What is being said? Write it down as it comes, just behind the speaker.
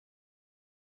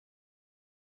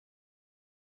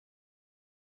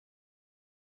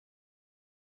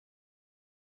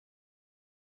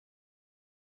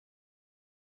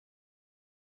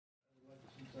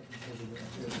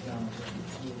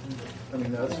I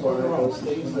mean, that's why those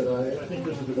things that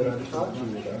I've taught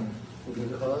you about.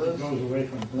 Because, let me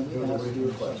ask you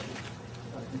a question.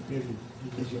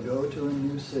 If you go to a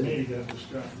new city,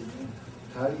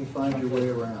 how do you find your way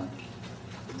around?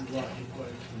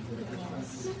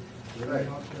 Right.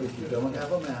 If you don't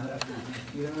have a map,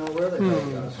 you don't know where the hell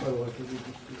you are.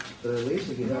 But at least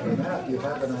if you have a map, you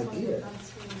have an idea.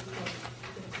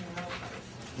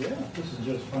 Yeah. This is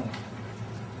just fun.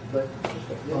 But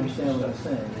you understand what I'm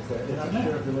saying? Is that I'm not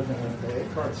sure if you're looking at okay,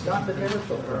 stop it ever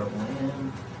so early.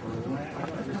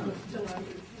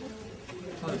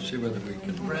 Let's see whether we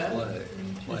can play.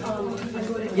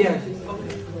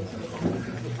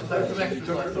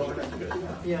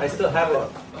 I still have it.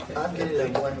 I'm getting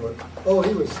that one. Oh,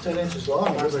 he was 10 inches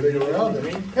long. He was big around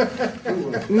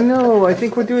him. No, I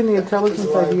think we're doing the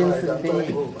intelligence ideas of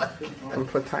being from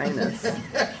Plotinus.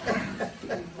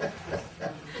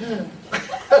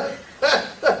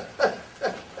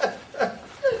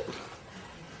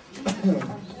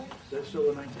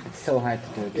 It's so hard to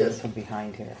do it. Yes. From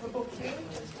behind here.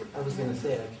 I was going to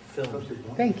say, I filmed.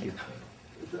 Thank you.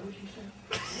 Is that what you said?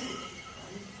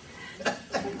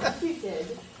 You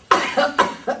did.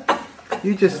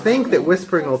 You just think that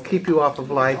whispering will keep you off of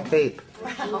live tape.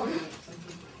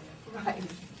 Right.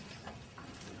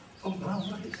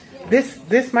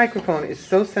 This microphone is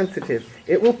so sensitive,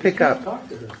 it will pick up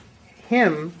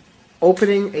him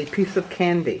opening a piece of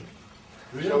candy.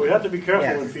 So we have to be careful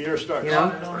Yes. when Pierre starts. You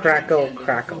know, crackle,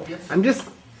 crackle. I'm just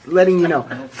letting you know.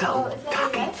 So, Is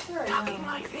that a yes or a talking no?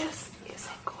 like this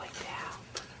isn't going down.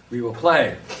 We will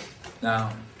play.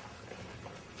 Now,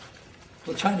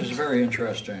 Plotinus is a very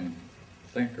interesting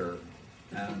thinker,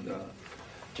 and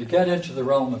to get into the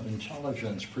realm of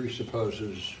intelligence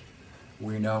presupposes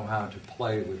we know how to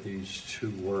play with these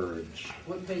two words.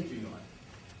 What page are you on?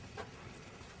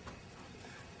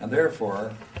 And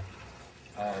therefore,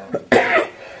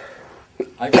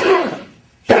 I can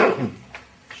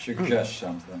suggest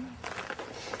something.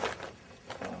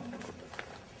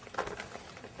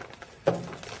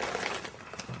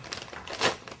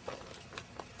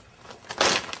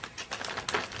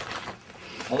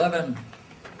 11,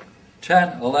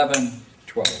 10, 11,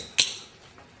 12.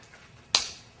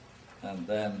 And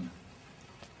then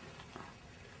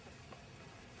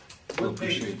we'll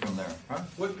proceed from there. Huh?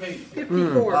 What page?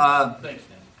 54. Thanks,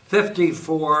 Dan.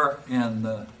 54 in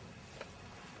the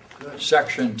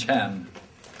section 10.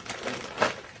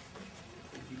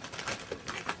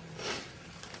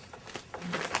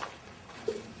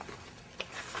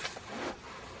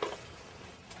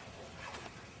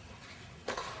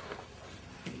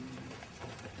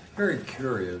 Very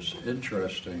curious,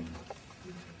 interesting.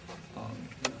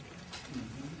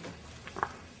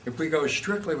 If we go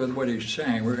strictly with what he's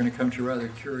saying, we're going to come to rather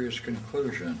curious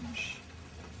conclusions.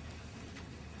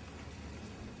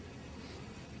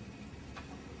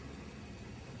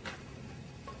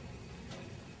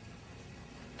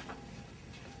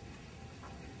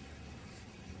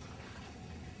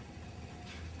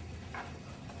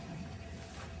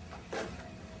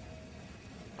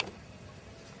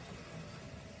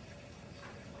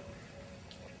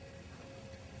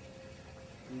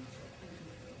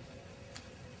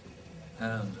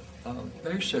 And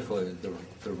basically,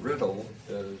 the riddle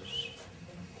is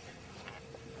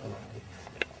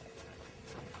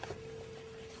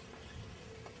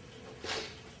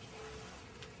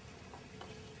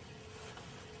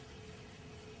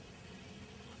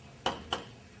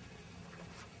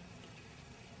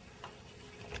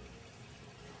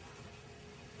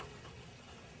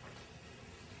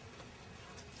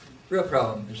real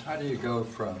problem is how do you go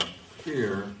from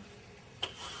here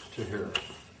to here?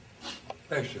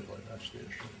 Basically, that's the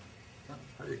issue.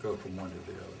 How do you go from one to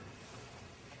the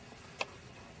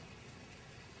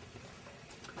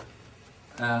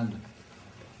other? And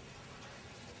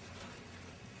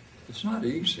it's not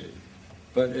easy,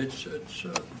 but it's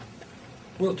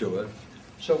we'll do it.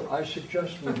 So I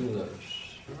suggest we do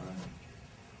this.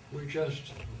 We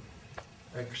just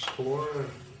explore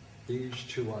these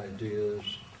two ideas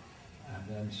and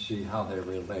then see how they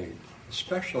relate,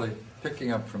 especially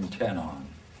picking up from 10 on.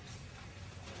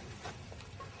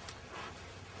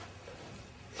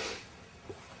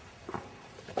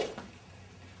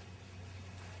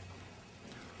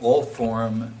 All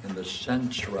form in the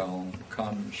sense realm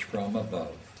comes from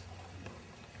above.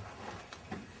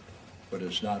 What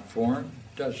is not form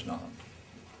does not.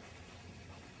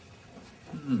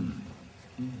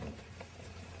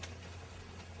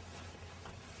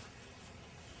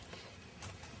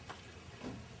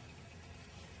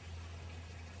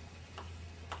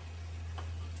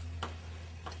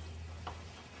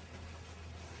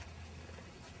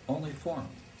 Only form.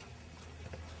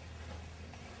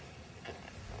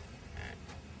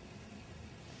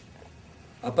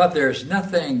 But there's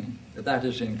nothing that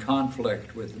is in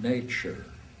conflict with nature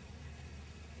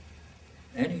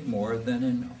any more than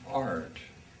in art.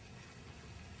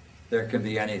 There can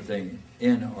be anything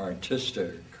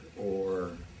inartistic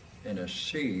or, in a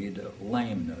seed,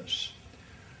 lameness.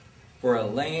 For a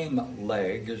lame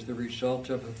leg is the result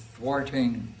of a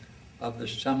thwarting of the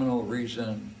seminal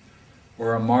reason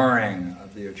or a marring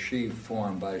of the achieved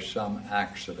form by some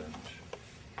accident.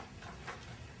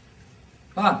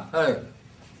 Hey,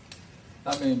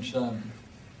 that means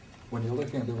when you're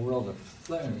looking at the world of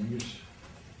things,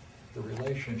 the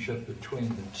relationship between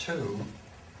the two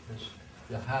is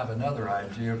you have another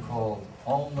idea called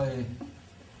only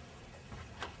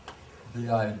the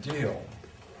ideal.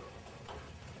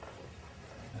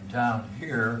 And down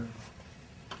here,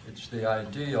 it's the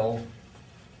ideal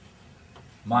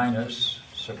minus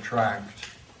subtract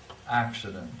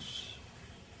accidents.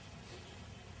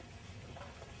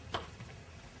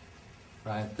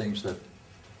 Right? Things that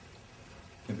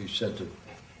can be said to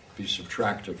be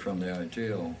subtracted from the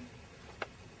ideal.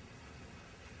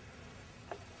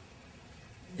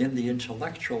 In the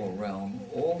intellectual realm,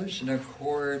 all is in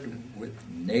accord with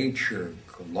nature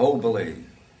globally,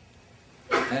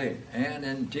 and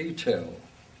in detail.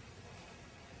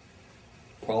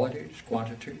 Qualities,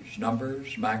 quantities,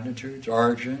 numbers, magnitudes,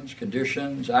 origins,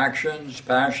 conditions, actions,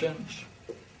 passions.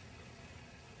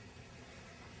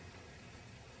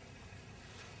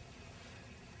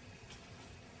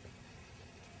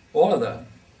 All of that,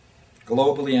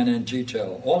 globally and in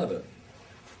detail, all of it.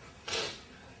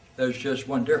 There's just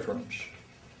one difference.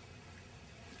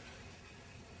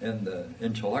 In the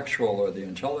intellectual or the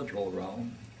intelligible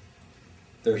realm,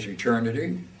 there's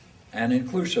eternity and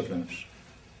inclusiveness.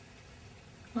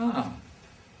 All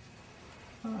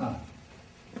right,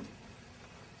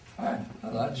 well,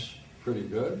 that's pretty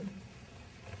good.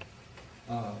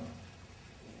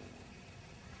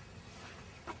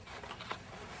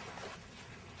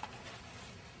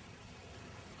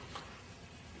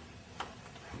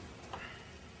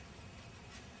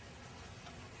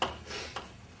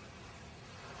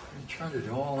 Trying to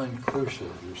do all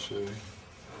inclusive, you see.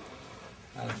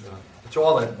 And it's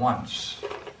all at once.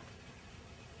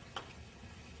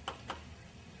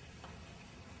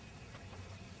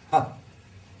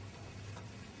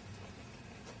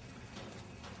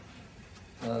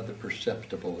 The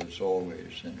perceptible is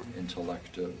always an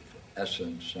intellective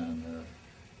essence and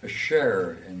a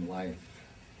share in life.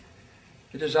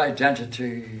 It is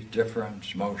identity,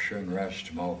 difference, motion,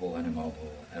 rest, mobile and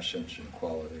immobile, essence and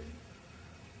quality.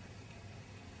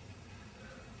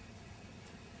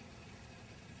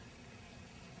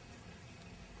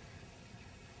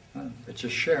 It's a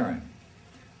sharing.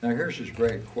 Now here's his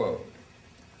great quote.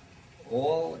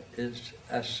 All is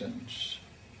essence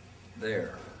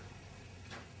there.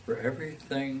 For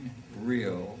everything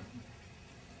real,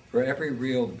 for every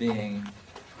real being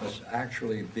must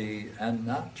actually be, and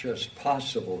not just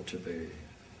possible to be.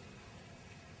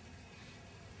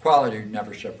 Quality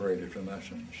never separated from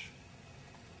essence.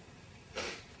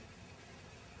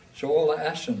 So all the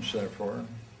essence, therefore,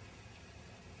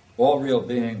 all real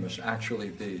being must actually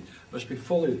be, must be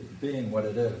fully being what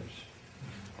it is.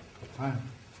 Right.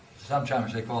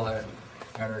 Sometimes they call that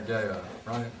energeia,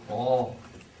 right? All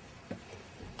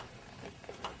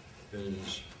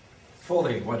is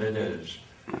fully what it is.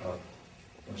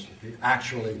 Must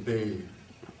actually be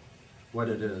what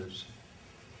it is.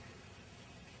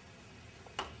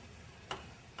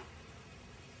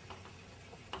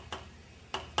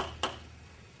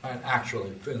 And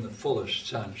actually, in the fullest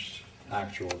sense,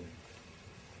 actually.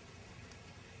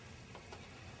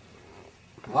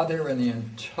 Are there in the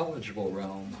intelligible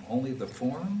realm only the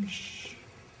forms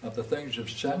of the things of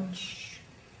sense?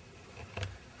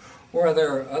 Or are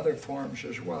there other forms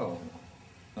as well?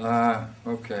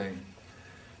 Okay.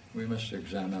 We must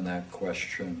examine that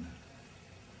question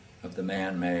of the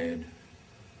man-made.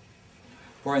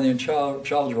 For in the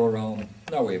intelligible realm,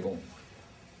 no evil.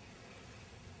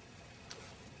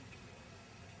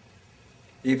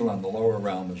 Evil in the lower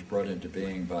realm is brought into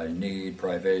being by need,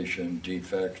 privation,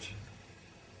 defect.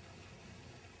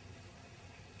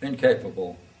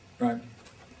 Incapable, right?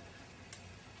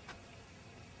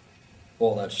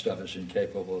 All that stuff is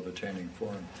incapable of attaining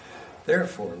form.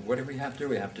 Therefore, what do we have to do?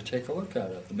 We have to take a look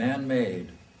at it. The man-made.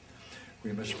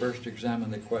 We must first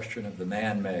examine the question of the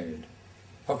man-made.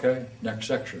 Okay, next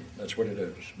section. That's what it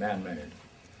is, man-made.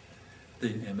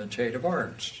 The imitative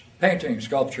arts. Painting,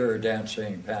 sculpture,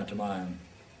 dancing, pantomime.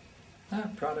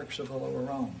 Products of the lower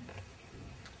realm.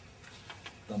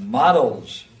 The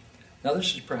models. Now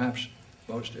this is perhaps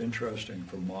most interesting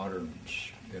for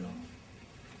moderns, you know.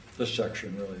 This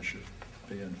section really should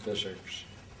be in physics.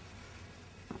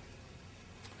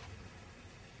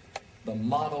 the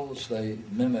models they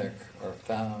mimic are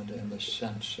found in the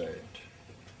sensate.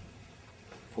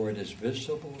 For it is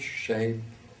visible shape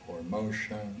or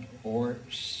motion or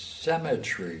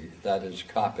symmetry that is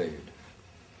copied.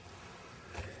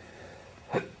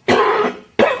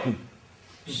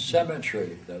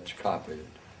 Symmetry that's copied.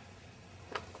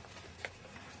 It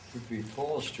would be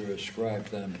false to ascribe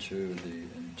them to the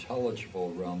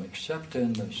intelligible realm, except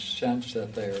in the sense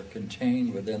that they are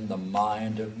contained within the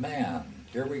mind of man.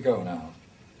 Here we go now.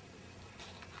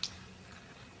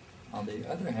 On the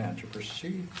other hand, to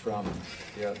proceed from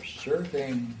the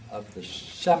observing of the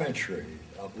symmetry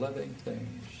of living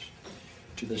things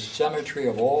to the symmetry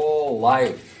of all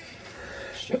life,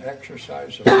 to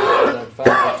exercise of that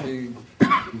faculty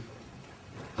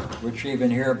which even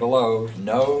here below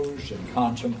knows and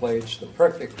contemplates the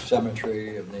perfect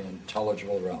symmetry of the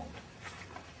intelligible realm.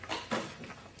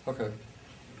 Okay,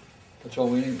 that's all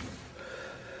we need.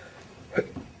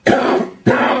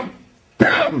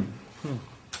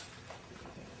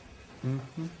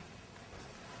 Mm-hmm.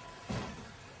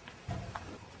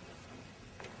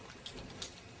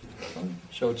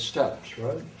 So it's steps,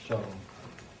 right? So,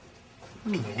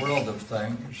 in the world of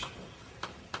things,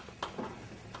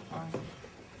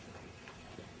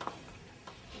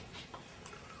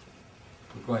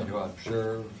 we're going to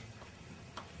observe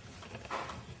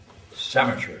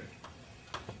symmetry.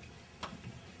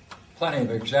 Plenty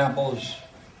of examples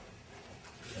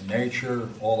in nature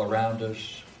all around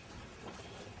us.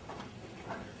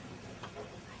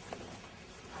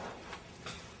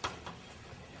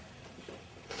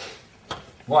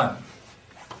 One,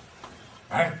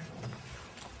 right?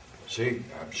 See,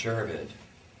 observe it.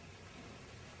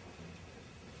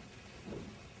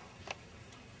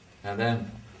 And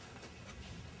then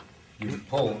you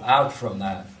pull out from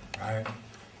that, right?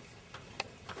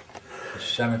 The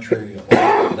symmetry of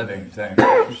all living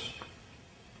things.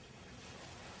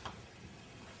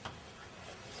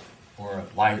 Or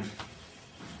life,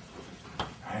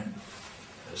 right?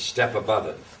 A step above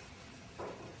it.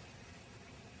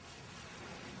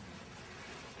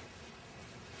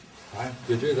 Right?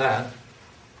 You do that,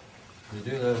 you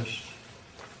do this,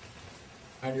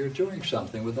 and you're doing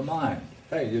something with the mind.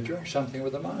 Hey, you're doing something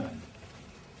with the mind.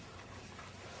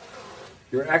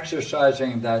 You're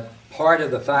exercising that part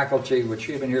of the faculty which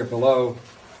even here below,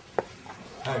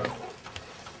 hey,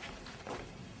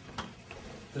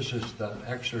 this is the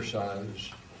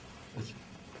exercise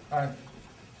right,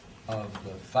 of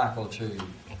the faculty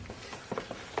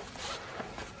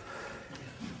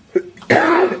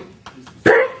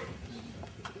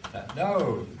that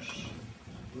knows.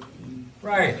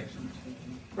 Right,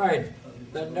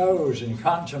 that knows and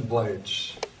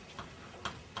contemplates.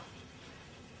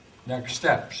 Next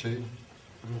step, see?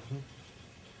 Mm-hmm.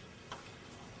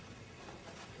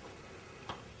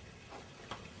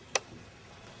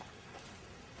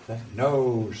 That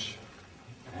knows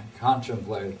and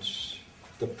contemplates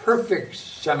the perfect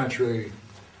symmetry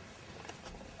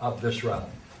of this realm.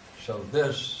 So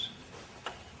this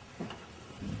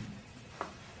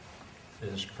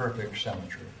is perfect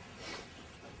symmetry.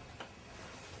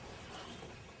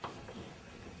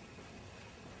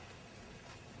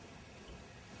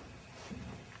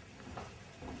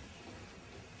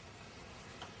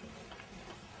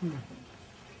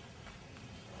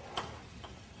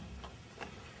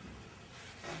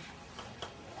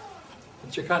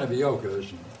 It's a kind of a yoga,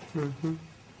 isn't it? Mm-hmm.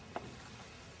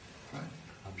 Right?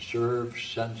 Observe,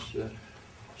 sense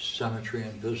symmetry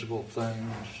in visible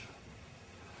things,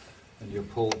 and you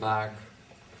pull back,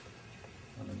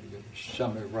 and then you get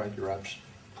symmetry, right, you're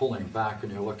pulling back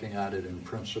and you're looking at it in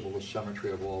principle, the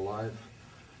symmetry of all life.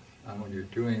 And when you're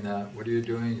doing that, what are you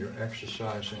doing? You're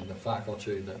exercising the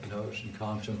faculty that knows and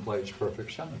contemplates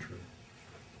perfect symmetry.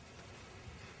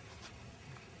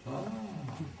 Ah,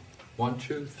 1,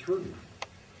 2, 3.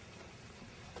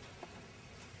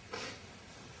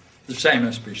 The same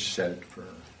must be said for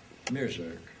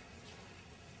music.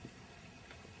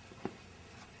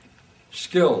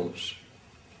 Skills.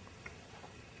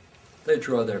 They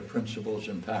draw their principles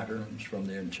and patterns from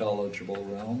the intelligible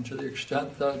realm to the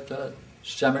extent that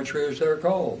symmetry is their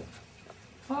goal.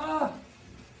 Ah!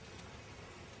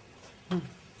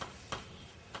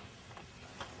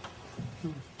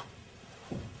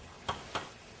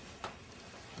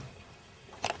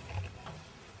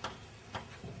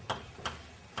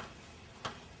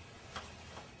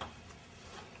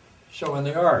 So in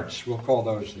the arts, we'll call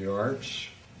those the arts.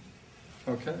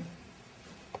 Okay?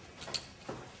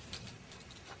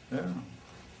 Yeah.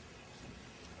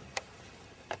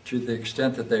 To the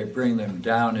extent that they bring them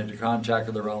down into contact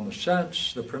with the realm of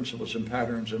sense, the principles and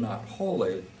patterns are not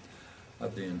wholly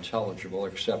of the intelligible,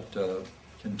 except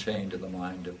contained in the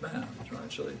mind of man.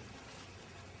 Right? So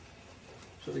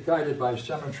they're guided by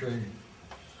symmetry.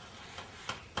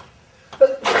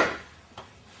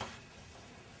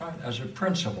 Right? As a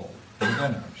principle,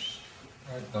 beginners,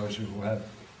 right? Those who have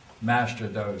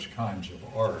mastered those kinds of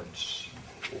arts.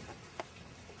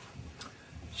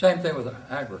 Same thing with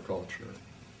agriculture,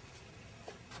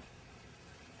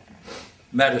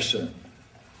 medicine,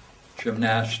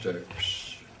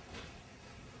 gymnastics,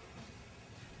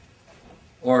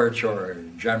 oratory,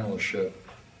 generalship,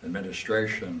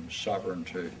 administration,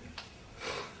 sovereignty.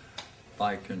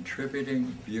 By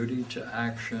contributing beauty to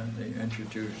action, they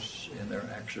introduce in their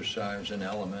exercise an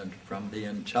element from the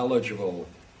intelligible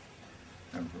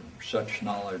and from such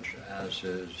knowledge as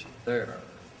is there,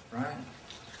 right?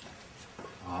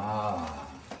 Ah.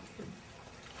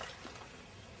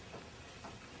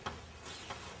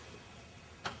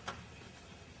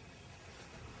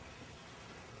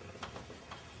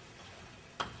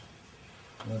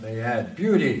 Well, they add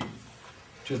beauty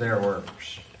to their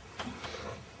works.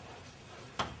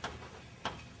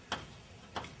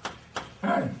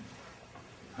 Right.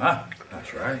 Huh?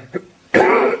 That's right.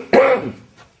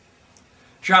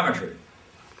 Geometry.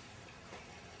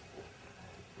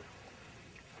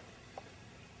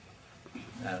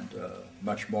 And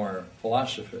much more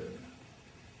philosophy.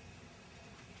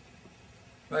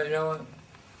 But you know what?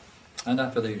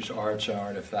 Enough of these arts and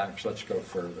artifacts. Let's go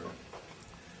further.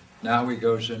 Now he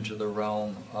goes into the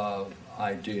realm of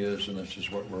ideas, and this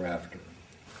is what we're after.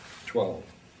 12.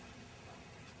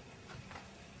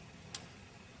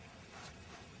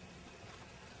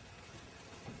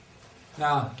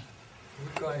 Now,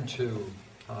 we're going to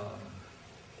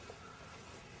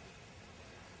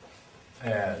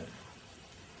add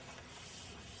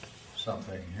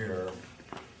something here.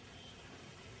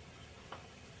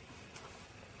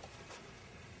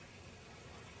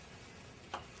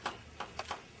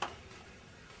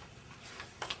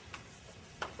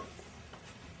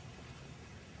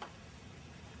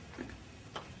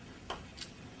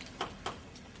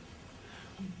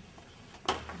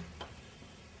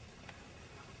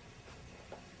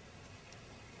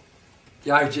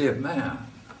 The idea of man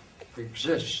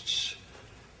exists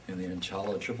in the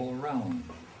intelligible realm.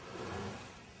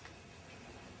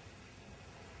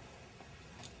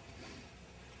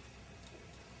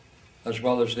 As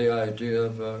well as the idea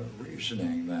of a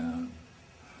reasoning man,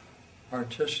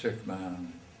 artistic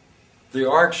man, the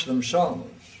arts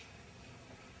themselves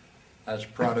as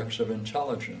products of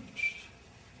intelligence.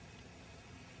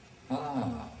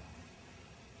 Ah.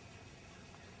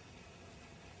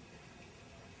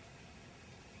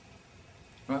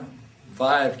 Right?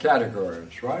 5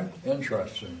 categories, right?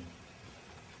 Interesting.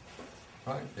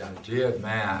 Right? The idea of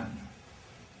man,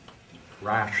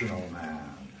 rational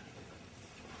man.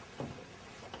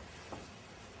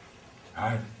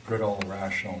 Right? Good old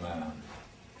rational man.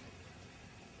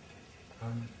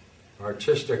 Right?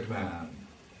 Artistic man.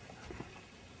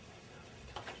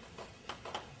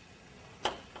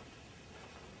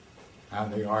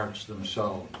 And the arts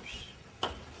themselves.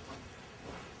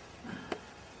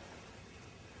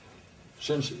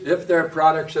 Since if they're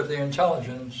products of the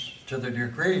intelligence, to the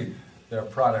degree they're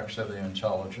products of the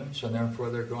intelligence, and therefore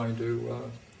they're going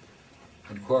to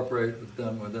incorporate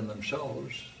them within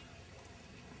themselves,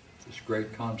 this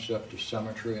great concept of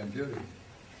symmetry and beauty.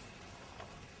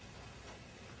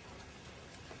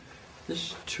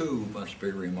 This too must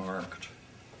be remarked.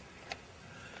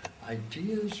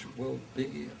 Ideas will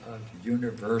be of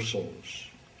universals,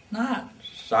 not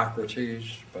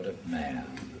Socrates, but of man.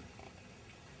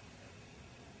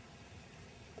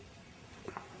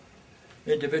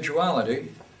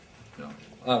 Individuality, you know,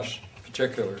 us,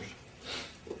 particulars,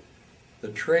 the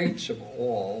traits of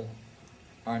all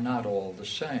are not all the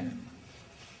same.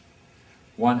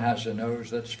 One has a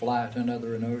nose that's flat,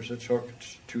 another a nose that's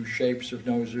hooked. 2 shapes of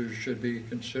noses should be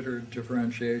considered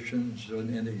differentiations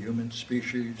in the human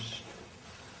species,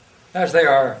 as they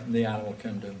are in the animal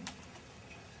kingdom.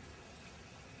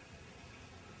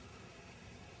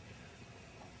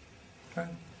 Right?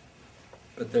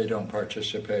 But they don't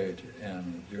participate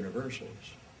in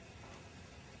universals.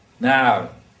 Now,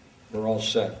 we're all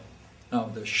set. Now,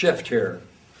 the shift here,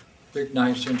 big,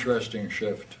 nice, interesting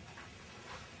shift.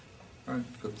 All right,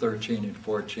 for 13 and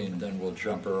 14, then we'll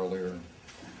jump earlier.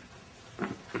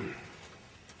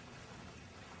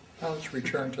 Now let's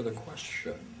return to the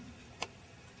question.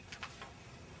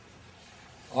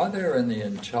 Are there in the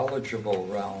intelligible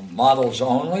realm models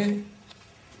only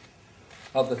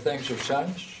of the things of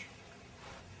sense?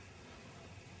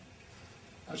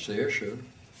 That's the issue.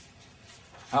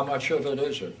 How much of it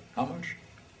is it? How much?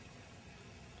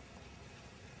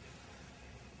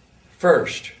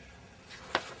 First,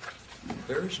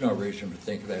 There is no reason to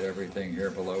think that everything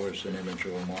here below is an image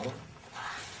of a model.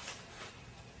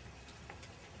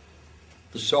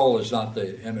 The soul is not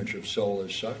the image of soul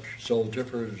as such. Soul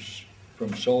differs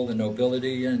from soul in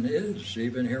nobility and is,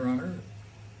 even here on earth.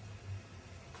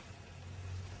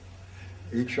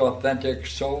 Each authentic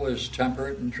soul is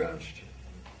temperate and just.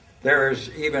 There is,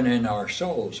 even in our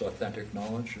souls, authentic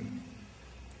knowledge and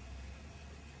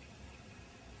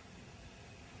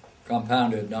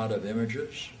compounded not of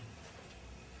images.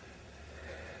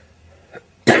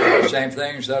 The same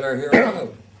things that are here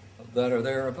above, that are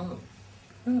there above.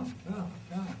 Yeah.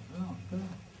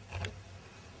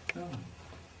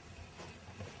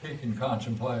 He can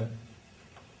contemplate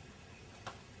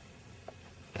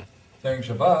things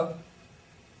above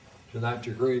to that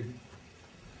degree.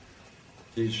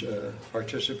 He's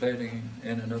participating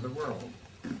in another world,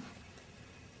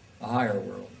 a higher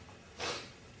world.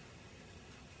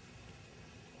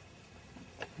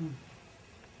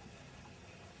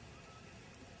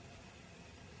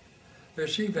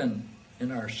 There's even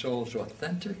in our souls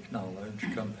authentic knowledge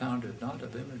compounded not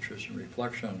of images and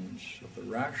reflections of the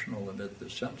rational amid the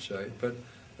sensate, but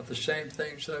of the same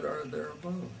things that are there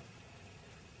above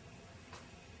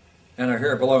and are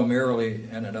here below merely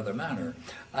in another manner.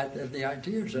 The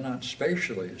ideas are not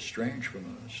spatially estranged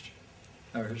from us.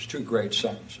 There's two great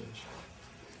sentences.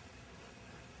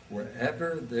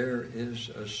 Wherever there is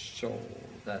a soul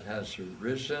that has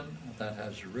risen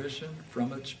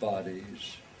from its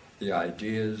bodies, the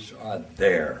ideas are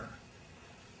there.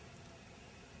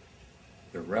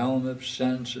 The realm of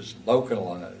sense is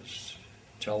localized.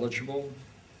 Intelligible?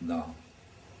 No.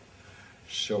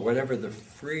 So whatever the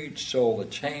freed soul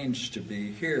attains to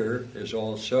be here is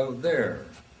also there.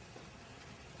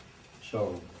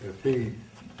 So if he,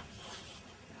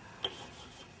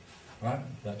 right,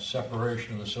 that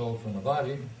separation of the soul from the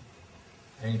body,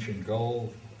 ancient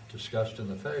goal discussed in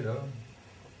the Phaedo,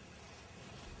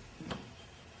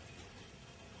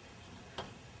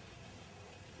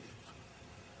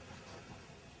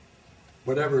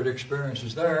 whatever it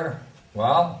experiences there,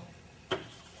 well,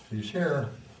 he's here.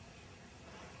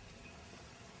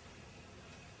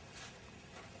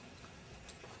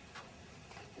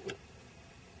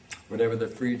 Whatever the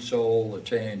freed soul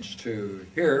attains to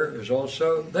here is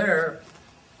also there.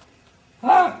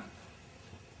 Ah!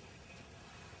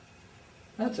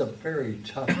 That's a very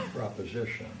tough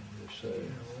proposition, you say.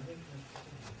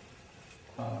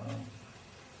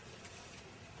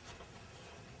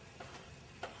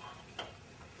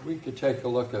 We could take a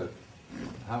look at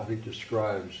how he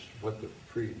describes what the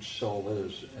freed soul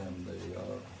is in the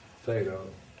Phaedo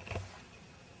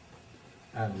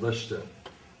and list it.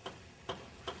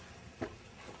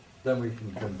 Then we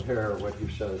can compare what he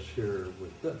says here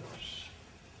with this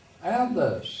and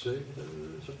this. See,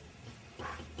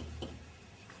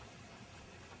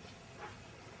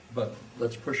 but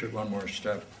let's push it one more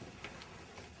step.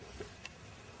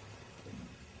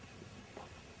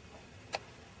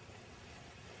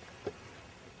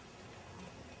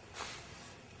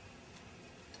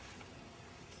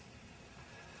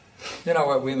 You know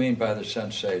what we mean by the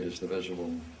sensate is the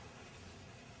visible.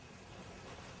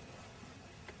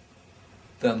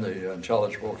 Then the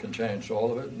intelligible contains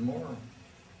all of it and more.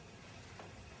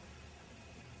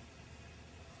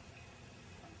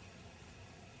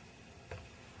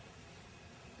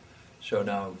 So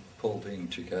now pulling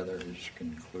together his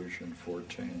conclusion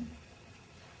 14.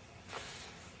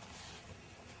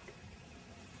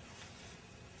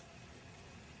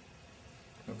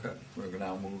 Okay, we're going to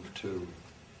now move to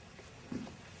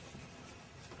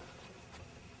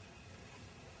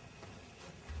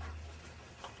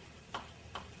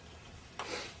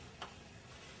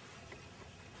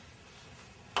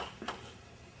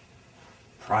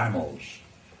primals.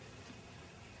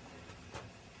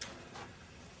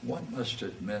 One must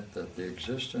admit that the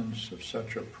existence of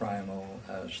such a primal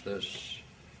as this,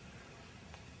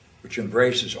 which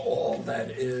embraces all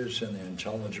that is in the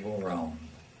intelligible realm,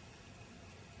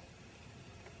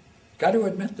 got to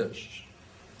admit this,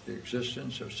 the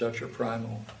existence of such a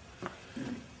primal.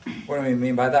 What do we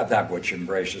mean by that? That which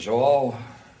embraces all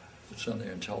that's in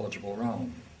the intelligible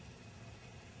realm.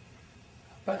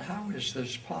 But how is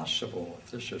this possible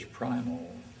if this is primal,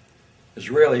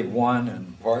 is really one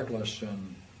and partless,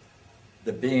 and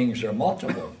the beings are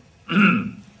multiple?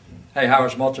 Hey, how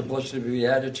is multiplicity to be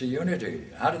added to unity?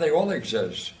 How do they all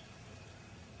exist?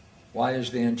 Why is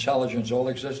the intelligence all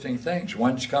existing things?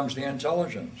 Whence comes the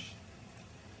intelligence?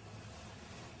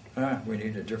 We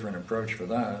need a different approach for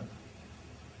that.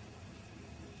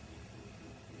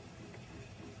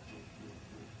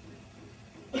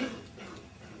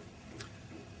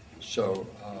 So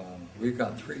we've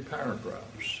got 3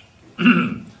 paragraphs.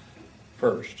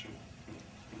 First,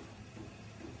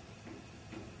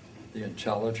 the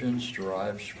intelligence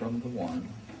derives from the one.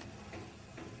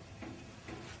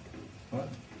 What?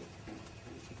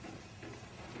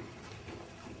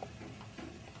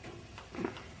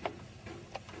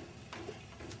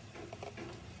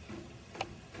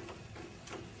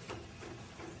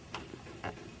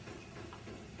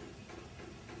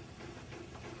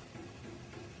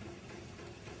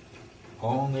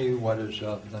 Only what is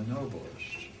of the noblest.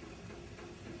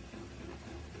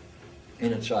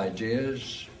 In its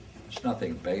ideas, there's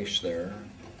nothing base there.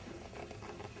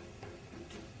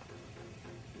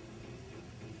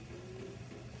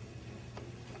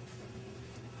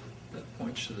 That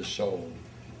points to the soul,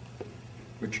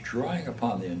 which, drawing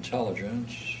upon the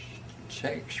intelligence,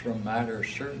 takes from matter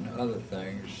certain other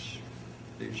things.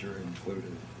 These are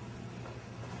included.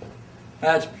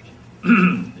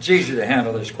 It's easy to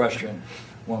handle this question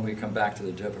when we come back to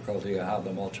the difficulty of how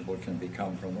the multiple can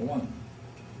become from the one,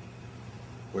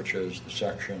 which is the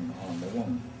section on the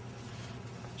one.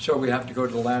 So we have to go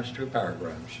to the last two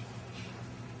paragraphs.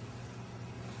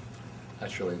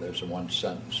 Actually, there's one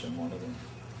sentence in one of them.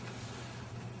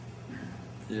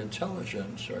 The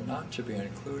intelligence are not to be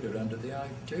included under the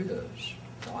ideas.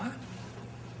 What?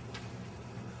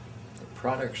 The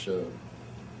products of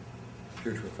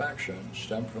putrefaction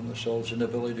stem from the soul's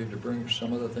inability to bring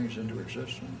some other things into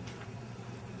existence.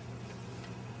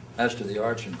 As to the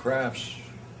arts and crafts,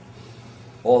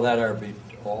 all that are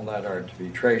to be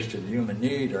traced to the human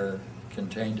need are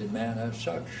contained in man as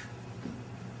such.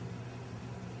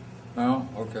 Well,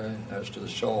 okay, as to the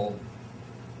soul,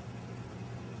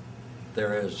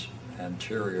 there is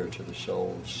anterior to the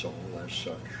soul as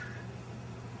such,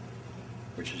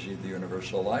 which is either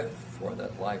universal life or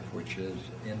that life which is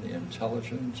in the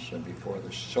intelligence and before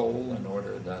the soul in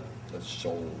order that the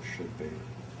soul should be.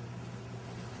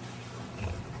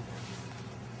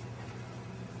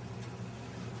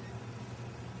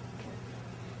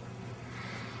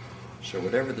 So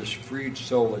whatever this freed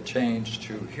soul attains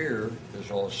to here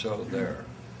is also there.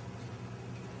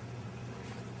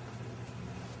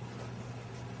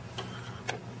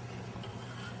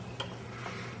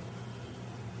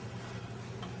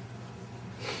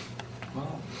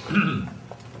 Well,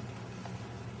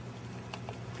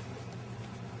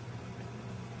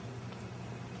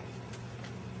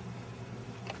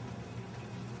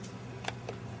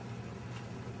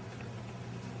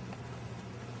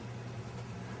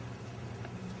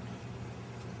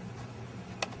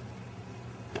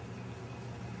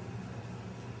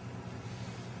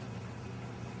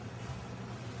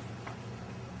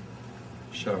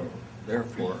 so,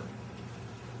 therefore,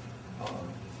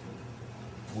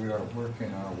 we are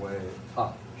working our way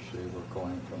up. See, we're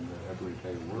going from the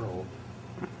everyday world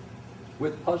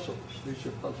with puzzles. These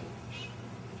are puzzles.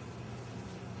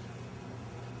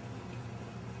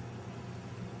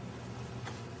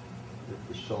 If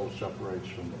the soul separates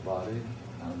from the body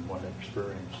and one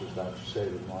experiences that state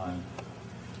of mind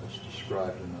that's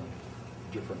described in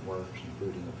the different works,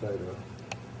 including the Phaedo,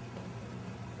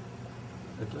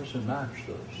 it doesn't match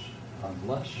those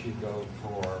unless you go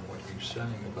for what you're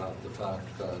saying about the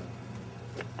fact that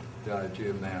the idea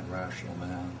of man, rational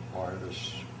man,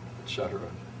 artist, etc.,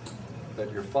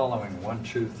 that you're following 1,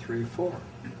 2, 3, 4.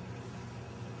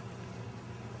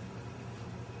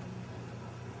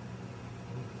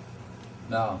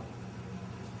 Now,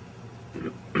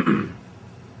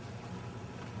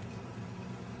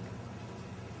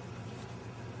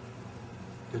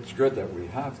 it's good that we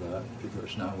have that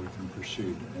because now we can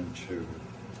proceed into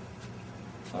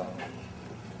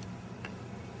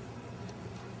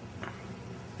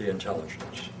the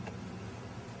intelligence.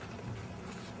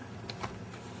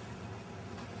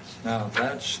 Now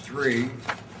that's 3,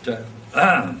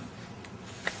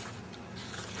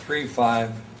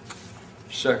 5,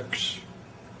 6,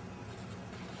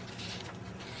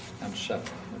 and 7.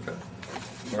 Okay.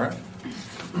 All right.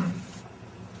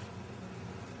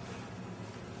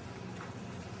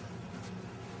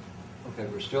 Okay,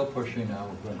 we're still pushing now.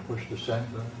 We're going to push the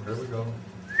center. Here we go.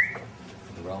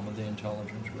 The realm of the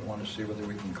intelligence. We want to see whether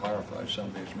we can clarify some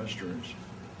of these mysteries.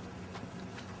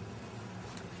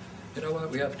 You know what?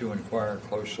 We have to inquire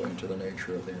closely into the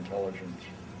nature of the intelligence.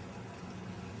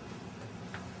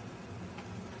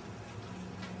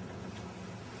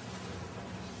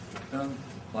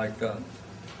 Like, talk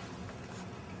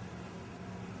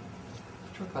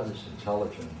about this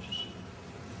intelligence.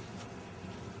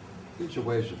 These are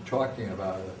ways of talking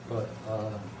about it, but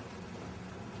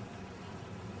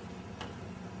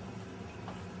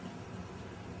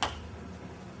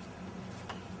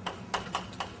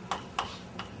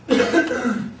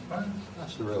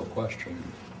that's the real question.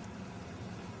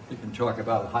 You can talk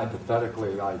about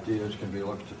hypothetically, ideas can be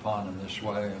looked upon in this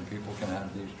way, and people can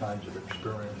have these kinds of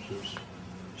experiences.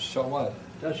 So what?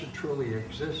 Does it truly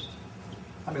exist?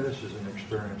 I mean, this is an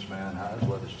experience man has.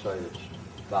 Let us say it's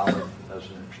valid as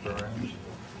an experience.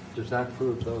 Does that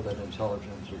prove, though, that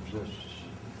intelligence exists?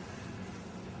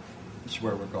 That's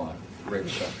where we're going. Great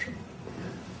section.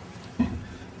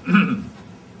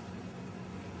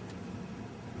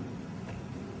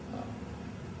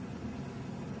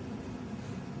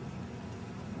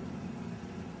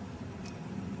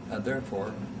 And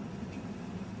therefore,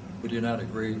 would you not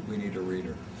agree we need a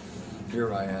reader?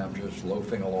 Here I am just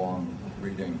loafing along,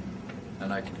 reading,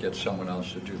 and I could get someone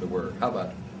else to do the work. How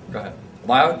about, go ahead.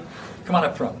 Loud? Come on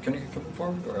up front. Can you come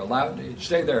forward? Or loud?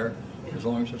 Stay there as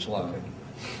long as it's loud.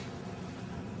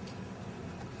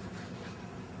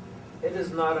 It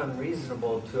is not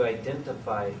unreasonable to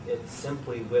identify it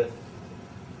simply with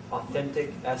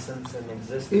authentic essence and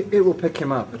existence. It will pick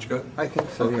him up. That's good? I think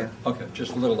so, Okay. yeah. Okay,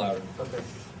 just a little louder. Okay.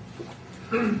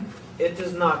 It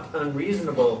is not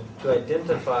unreasonable to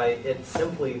identify it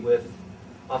simply with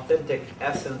authentic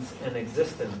essence and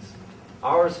existence.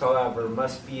 Ours, however,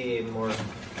 must be a more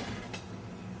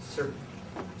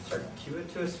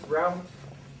circuitous route.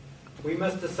 We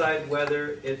must decide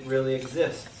whether it really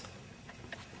exists.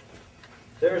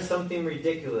 There is something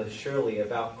ridiculous, surely,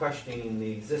 about questioning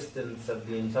the existence of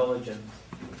the intelligence,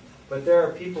 but there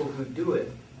are people who do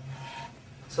it.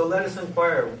 So let us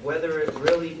inquire whether it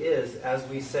really is as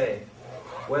we say,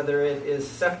 whether it is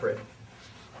separate,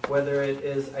 whether it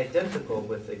is identical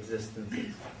with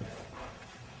existences,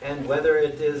 and whether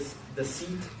it is the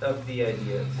seat of the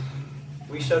ideas.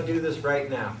 We shall do this right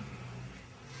now.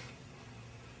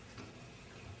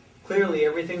 Clearly,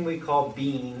 everything we call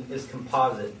being is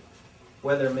composite,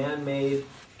 whether man-made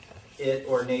it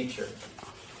or nature.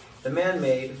 The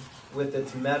man-made, with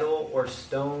its metal or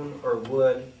stone or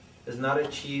wood, is not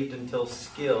achieved until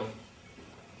skill,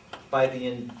 by the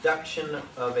induction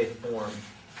of a form,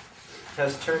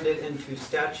 has turned it into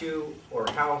statue or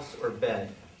house or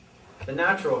bed. The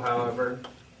natural, however,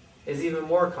 is even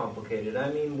more complicated.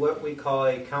 I mean what we call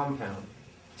a compound,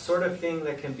 sort of thing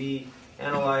that can be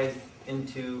analyzed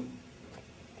into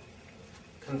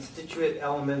constituent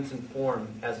elements and form,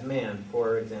 as man,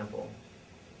 for example,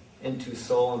 into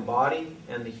soul and body,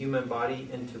 and the human body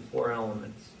into 4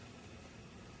 elements.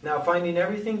 Now, finding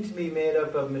everything to be made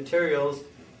up of materials,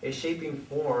 a shaping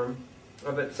form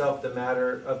of itself, the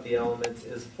matter of the elements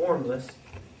is formless,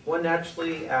 one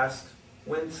naturally asks,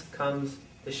 whence comes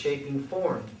the shaping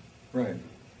form? Right.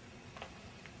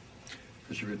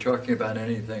 Because if you're talking about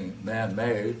anything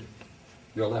man-made,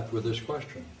 you're left with this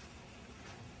question.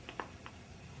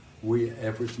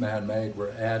 If it's man-made,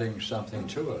 we're adding something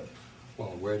to it.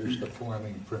 Well, where does the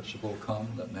forming principle come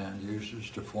that man uses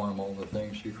to form all the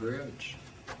things he creates?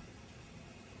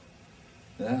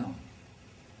 Yeah.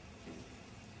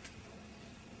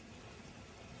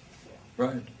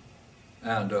 Right.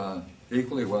 And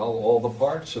equally well, all the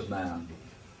parts of man.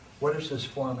 What is this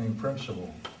forming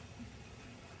principle?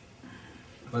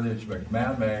 Whether it's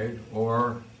man-made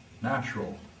or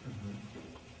natural.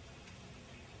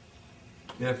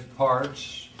 If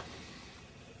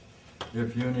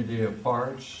unity of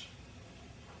parts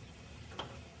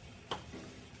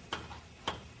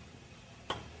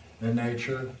in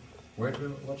nature, what's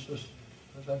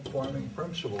that forming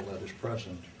principle that is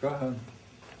present? Go ahead.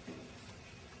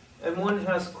 And one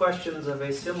has questions of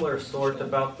a similar sort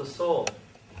about the soul.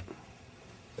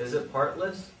 Is it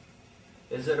partless?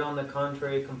 Is it, on the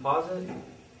contrary, composite?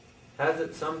 Has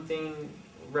it something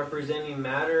representing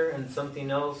matter and something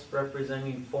else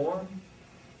representing form?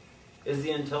 Is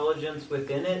the intelligence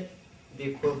within it the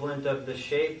equivalent of the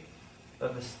shape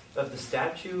of the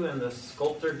statue and the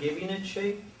sculptor giving it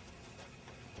shape?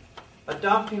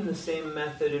 Adopting the same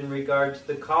method in regard to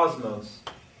the cosmos,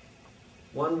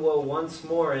 one will once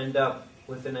more end up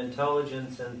with an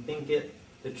intelligence and think it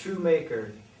the true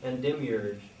maker and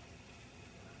demiurge.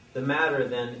 The matter,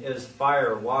 then, is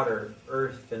fire, water,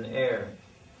 earth, and air.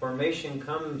 Formation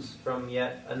comes from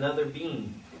yet another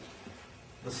being.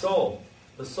 The soul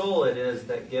it is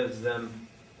that gives them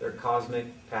their cosmic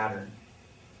pattern.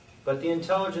 But the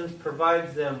intelligence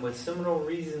provides them with similar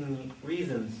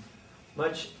reasons,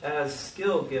 much as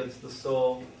skill gives the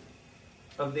soul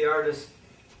of the artist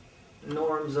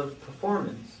norms of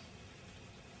performance.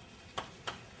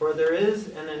 For there is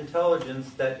an intelligence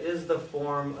that is the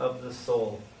form of the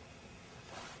soul.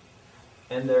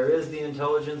 And there is the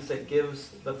intelligence that gives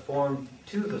the form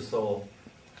to the soul.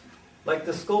 Like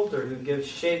the sculptor who gives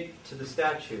shape to the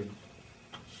statue,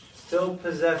 still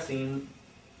possessing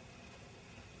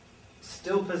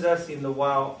the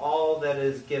while all that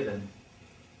is given.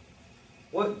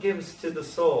 What gives to the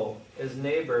soul is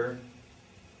neighbor.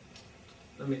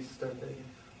 Let me start that again.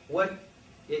 What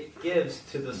it gives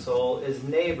to the soul is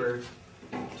neighbor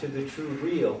to the true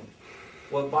real.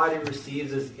 What body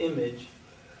receives is image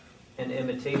and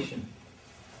imitation.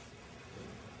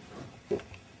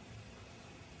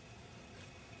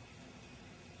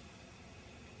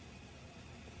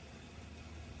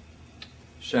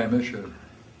 Same issue.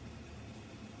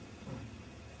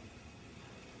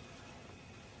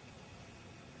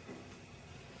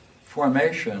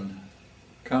 Formation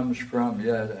comes from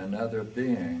yet another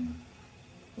being,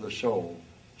 the soul.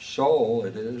 Soul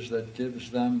it is that gives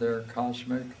them their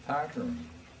cosmic pattern.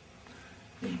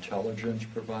 Intelligence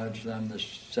provides them the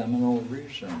seminal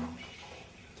reasons,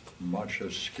 much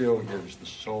as skill gives the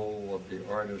soul of the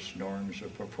artist norms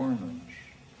of performance.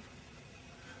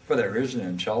 For there is an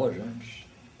intelligence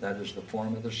that is the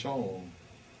form of the soul,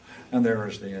 and there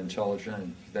is the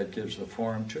intelligence that gives the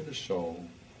form to the soul.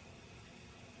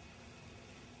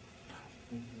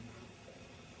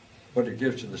 What it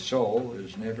gives to the soul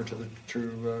is neighbor to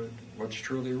the what's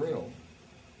truly real.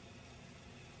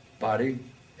 Body,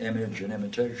 image, and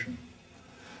imitation.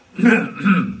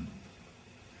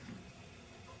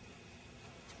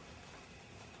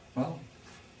 Well,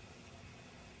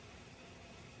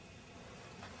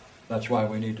 that's why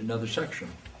we need another section.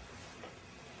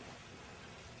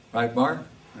 Right, Mark?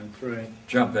 That's right.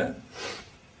 Jump in.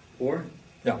 4?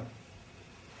 Yeah.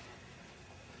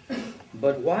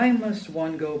 But why must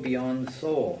one go beyond the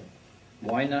soul?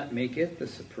 Why not make it the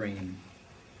supreme?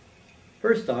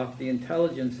 First off, the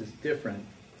intelligence is different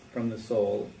from the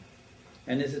soul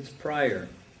and is its prior.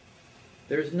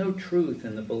 There is no truth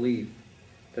in the belief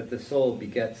that the soul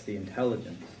begets the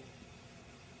intelligence.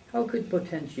 How could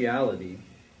potentiality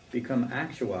become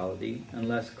actuality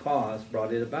unless cause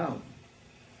brought it about?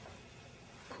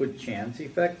 Could chance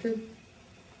effect it?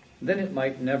 Then it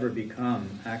might never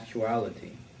become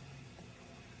actuality.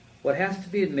 What has to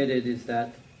be admitted is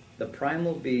that the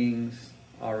primal beings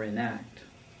are in act,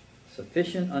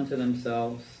 sufficient unto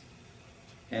themselves,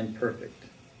 and perfect.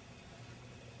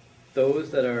 Those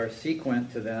that are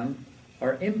sequent to them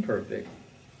are imperfect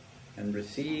and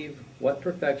receive what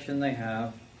perfection they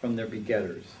have from their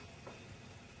begetters.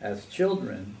 As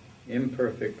children,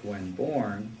 imperfect when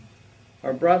born,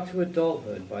 are brought to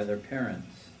adulthood by their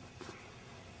parents.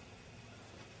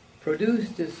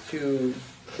 Produced is to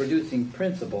producing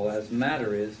principle as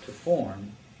matter is to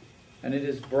form, and it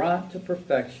is brought to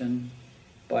perfection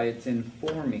by its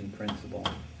informing principle.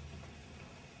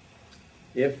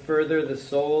 If further the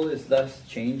soul is thus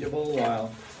changeable,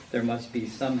 while there must be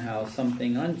somehow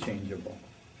something unchangeable,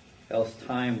 else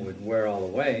time would wear all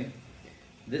away,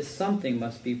 this something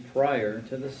must be prior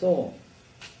to the soul.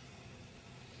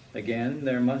 Again,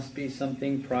 there must be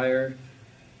something prior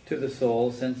to the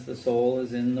soul, since the soul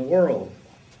is in the world.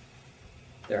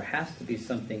 There has to be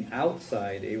something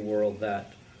outside a world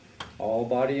that, all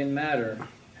body and matter,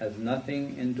 has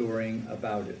nothing enduring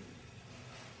about it.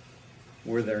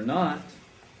 Were there not,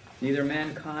 neither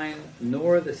mankind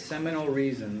nor the seminal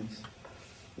reasons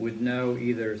would know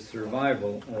either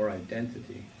survival or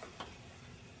identity.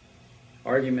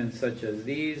 Arguments such as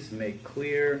these make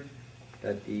clear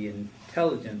that the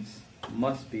intelligence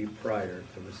must be prior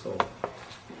to the soul.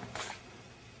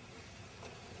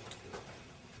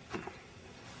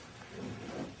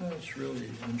 That's really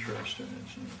interesting,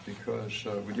 isn't it? Because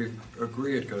would you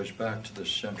agree it goes back to the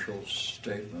central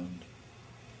statement?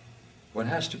 What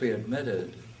has to be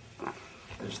admitted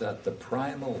is that the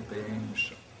primal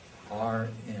beings are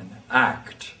in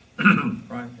act,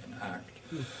 right? In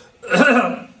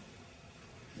act.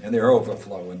 And their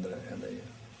overflow in the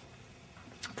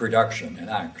production in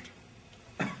act.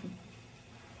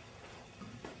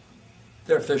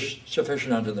 They're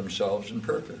sufficient unto themselves and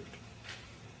perfect.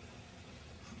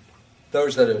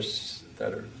 Those that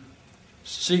are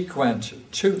sequent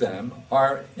to them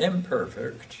are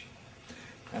imperfect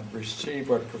and receive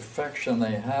what perfection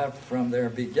they have from their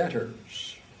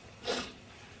begetters.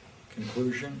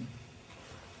 Conclusion: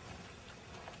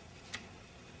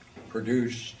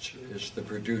 produced is the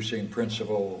producing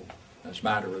principle as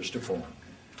matter is to form.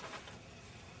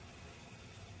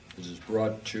 This is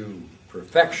brought to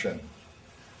perfection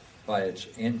by its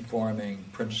informing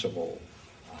principle.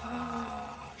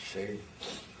 See?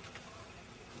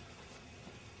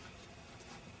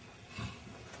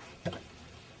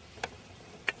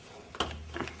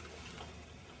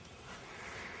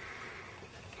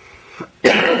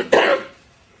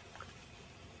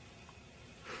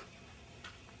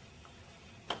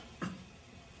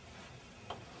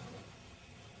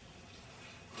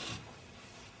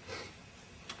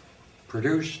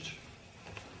 Produced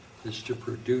is to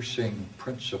producing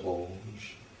principles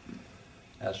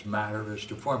as matter is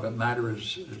to form, but matter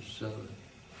is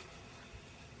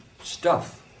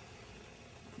stuff.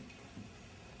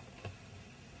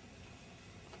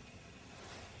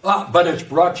 But it's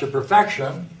brought to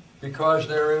perfection because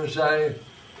there is a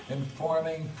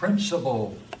informing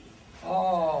principle.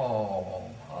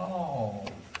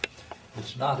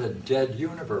 It's not a dead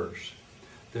universe.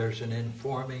 There's an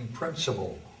informing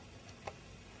principle.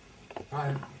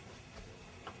 Right?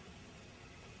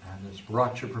 And it's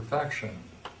brought to perfection.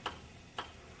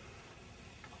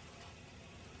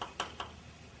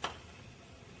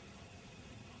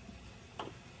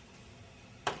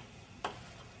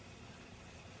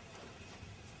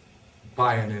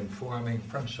 By an informing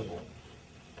principle.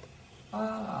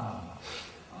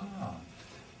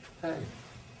 Hey.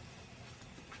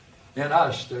 In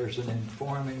us, there's an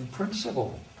informing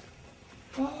principle.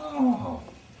 You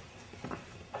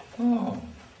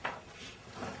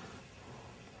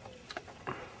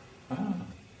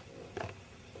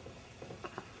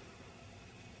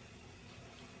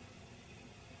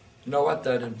know what?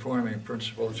 That informing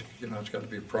principle is, it's got to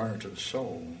be prior to the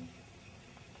soul.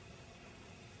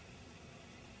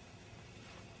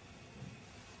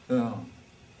 Yeah.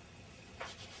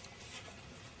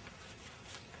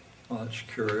 Well, that's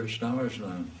curious now, isn't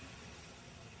it?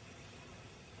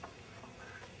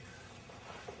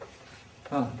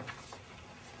 Huh.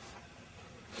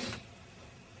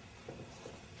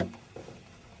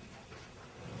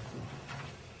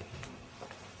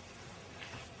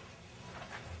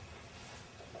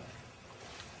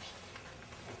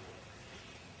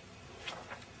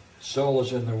 Soul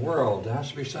is in the world. There has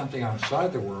to be something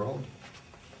outside the world.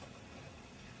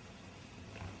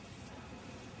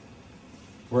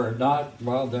 Were it not,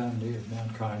 well then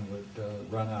mankind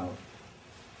would run out.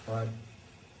 Right?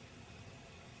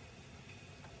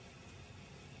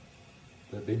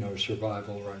 There'd be no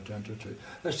survival or identity.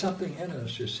 There's something in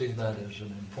us, you see, that is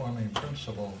an informing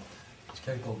principle. It's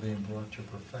capable of being brought to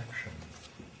perfection.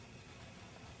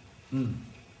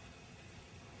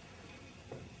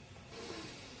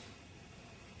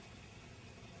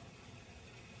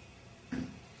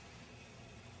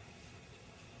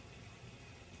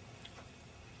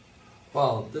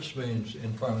 Well, this means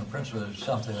informing principle is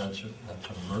something that's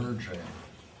emerging.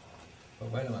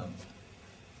 But wait a minute.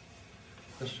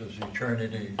 This is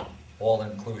eternity,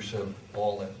 all-inclusive,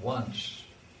 all at once.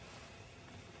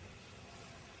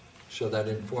 So that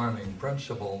informing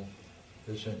principle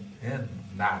is in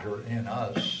matter, in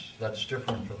us. That's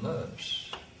different from this.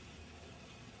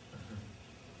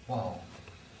 Well,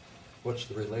 what's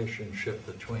the relationship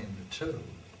between the two?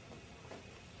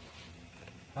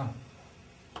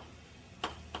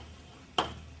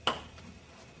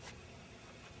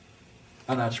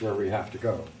 And that's where we have to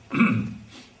go.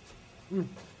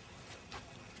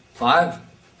 5.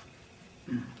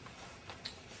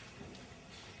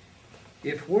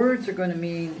 If words are going to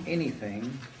mean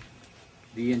anything,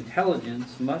 the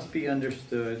intelligence must be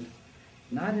understood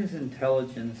not as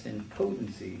intelligence in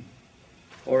potency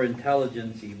or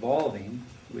intelligence evolving,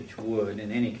 which would, in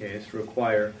any case,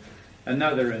 require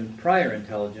another and prior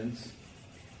intelligence,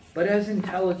 but as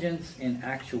intelligence in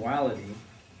actuality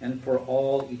and for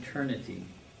all eternity.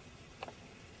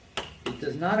 It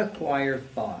does not acquire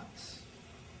thoughts.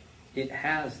 It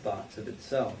has thoughts of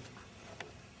itself.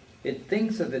 It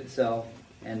thinks of itself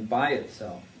and by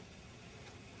itself.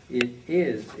 It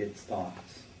is its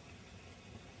thoughts.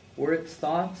 Were its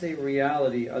thoughts a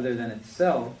reality other than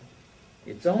itself,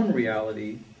 its own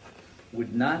reality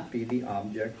would not be the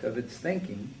object of its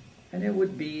thinking, and it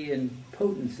would be in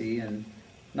potency and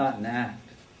not in act.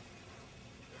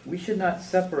 We should not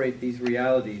separate these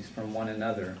realities from one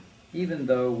another, even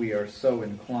though we are so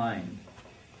inclined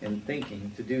in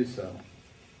thinking to do so.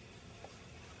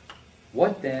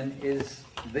 What then is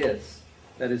this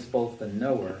that is both the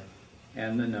knower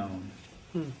and the known?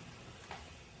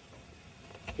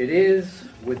 It is,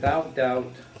 without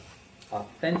doubt,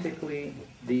 authentically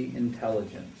the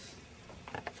intelligence.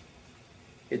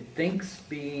 It thinks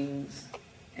beings,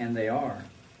 and they are.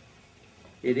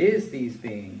 It is these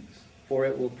beings, for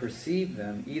it will perceive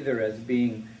them either as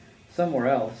being somewhere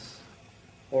else,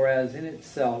 or as in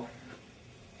itself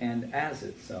and as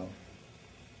itself.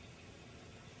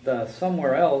 The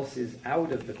somewhere else is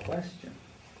out of the question.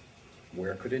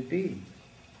 Where could it be?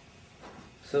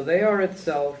 So they are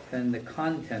itself and the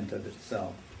content of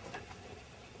itself.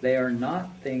 They are not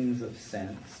things of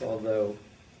sense, although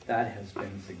that has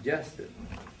been suggested.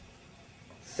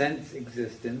 Sense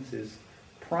existence is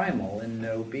primal in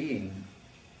no being.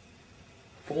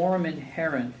 Form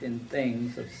inherent in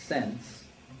things of sense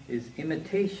is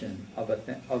imitation of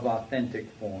authentic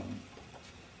form.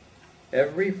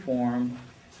 Every form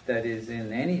that is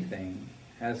in anything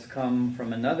has come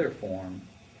from another form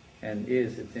and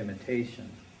is its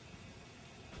imitation.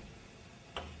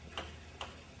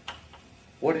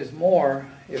 What is more,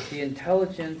 if the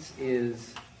intelligence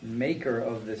is maker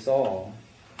of this all,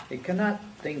 it cannot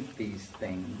think these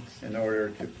things in order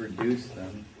to produce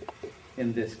them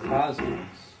in this cosmos,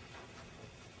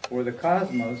 for the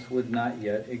cosmos would not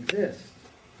yet exist.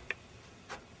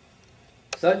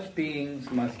 Such beings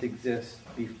must exist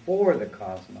before the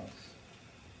cosmos,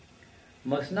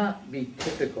 must not be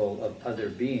typical of other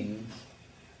beings,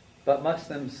 but must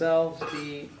themselves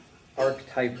be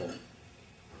archetypal.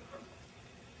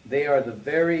 They are the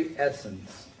very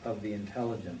essence of the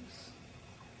intelligence.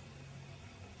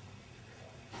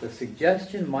 The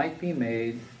suggestion might be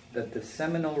made that the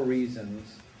seminal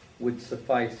reasons would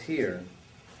suffice here,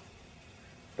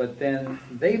 but then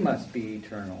they must be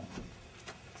eternal.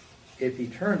 If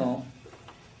eternal,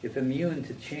 if immune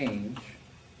to change,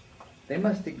 they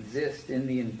must exist in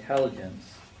the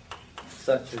intelligence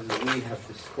such as we have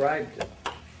described it.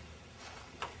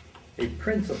 A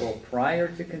principle prior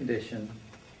to condition,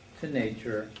 to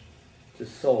nature, to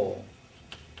soul,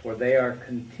 for they are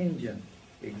contingent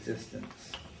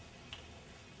existence.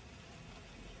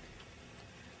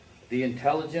 The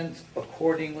intelligence,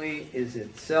 accordingly, is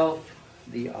itself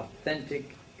the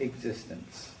authentic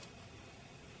existence.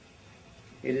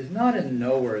 It is not a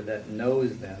knower that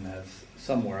knows them as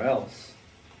somewhere else.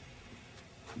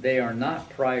 They are not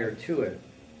prior to it.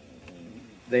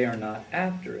 They are not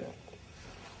after it.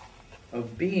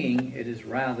 Of being, it is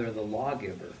rather the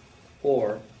lawgiver,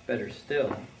 or, better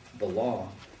still, the law.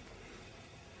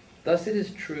 Thus it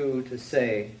is true to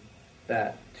say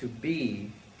that to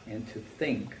be and to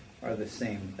think are the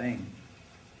same thing.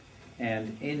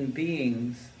 And in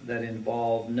beings that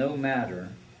involve no matter,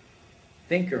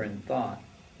 thinker and thought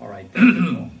are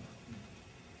identical.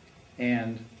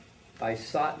 And I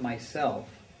sought myself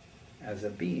as a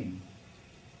being.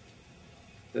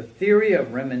 The theory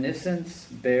of reminiscence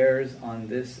bears on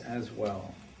this as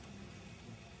well.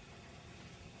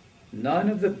 None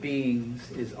of the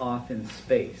beings is off in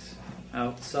space,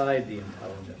 outside the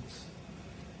intelligence.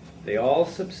 They all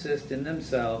subsist in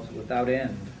themselves without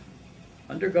end,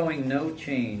 undergoing no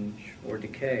change or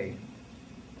decay.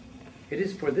 It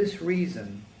is for this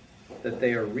reason that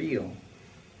they are real.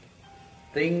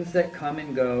 Things that come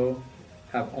and go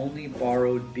have only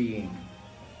borrowed being.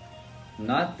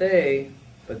 Not they,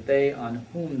 but they on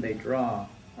whom they draw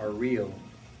are real.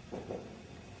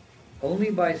 Only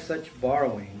by such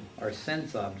borrowing are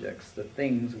sense objects the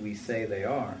things we say they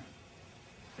are,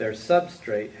 their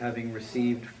substrate having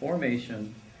received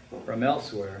formation from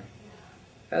elsewhere,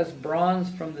 as bronze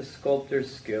from the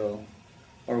sculptor's skill,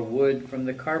 or wood from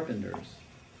the carpenter's.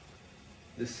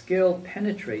 The skill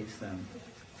penetrates them,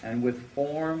 and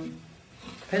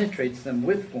penetrates them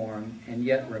with form, and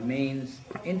yet remains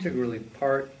integrally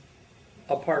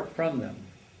apart from them,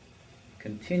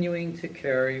 continuing to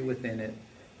carry within it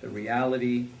the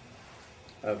reality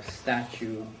of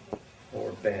statue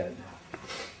or bed.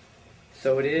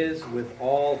 So it is with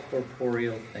all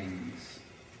corporeal things.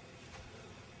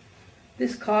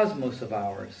 This cosmos of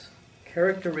ours,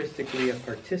 characteristically a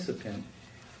participant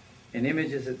in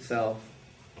images itself,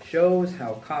 shows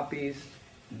how copies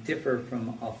differ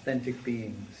from authentic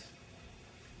beings.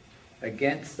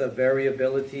 Against the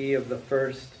variability of the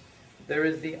first, there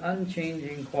is the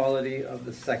unchanging quality of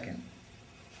the second,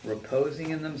 reposing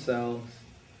in themselves,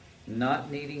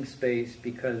 not needing space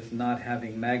because not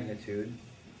having magnitude,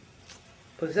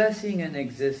 possessing an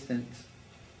existence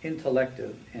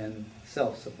intellective and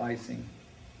self-sufficing.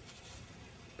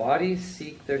 Bodies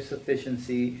seek their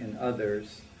sufficiency in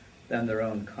others than their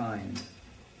own kind.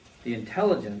 The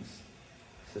intelligence,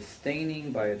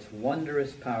 sustaining by its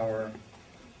wondrous power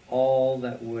all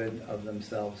that would of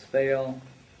themselves fail,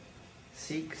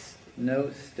 seeks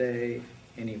no stay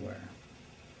anywhere.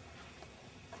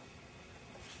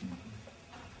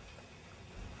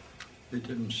 He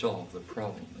didn't solve the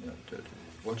problem yet, did he?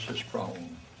 What's his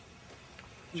problem?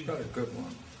 He's got a good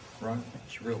one, right?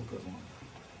 It's a real good one.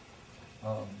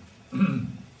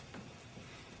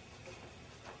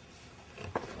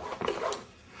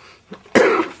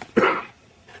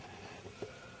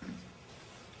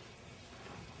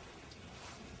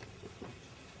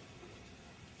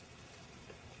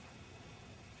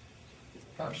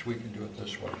 Perhaps we can do it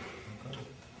this way. Okay?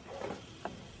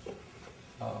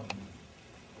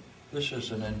 This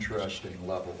is an interesting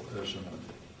level, isn't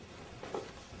it?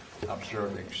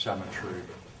 Observing symmetry,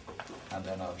 and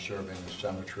then observing the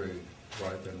symmetry,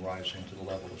 right, then rising to the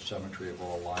level of symmetry of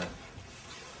all life.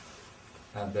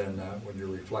 And then when you're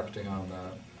reflecting on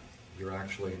that, you're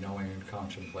actually knowing and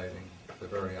contemplating the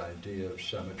very idea of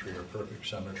symmetry or perfect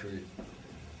symmetry,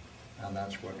 and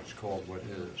that's what it's called, what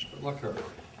is. But look here.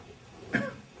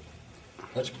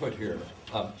 Let's put here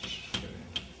us.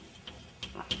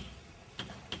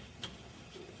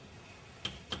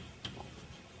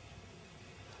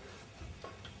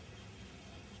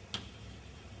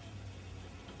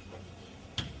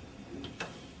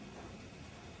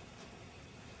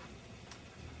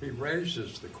 He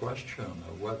raises the question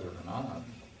of whether or not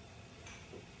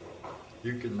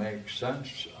you can make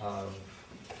sense of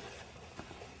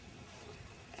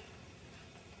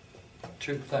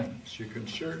two things. You can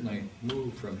certainly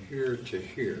move from here to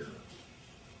here.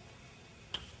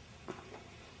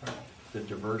 The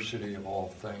diversity of all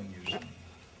things,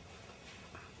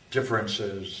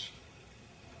 differences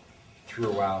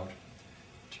throughout,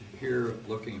 to here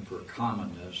looking for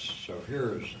commonness. So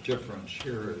here is difference,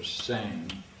 here is same.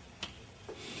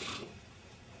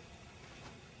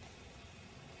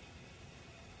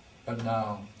 But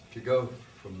now, if you go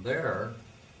from there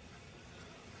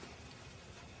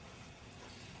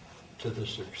to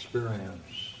this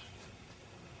experience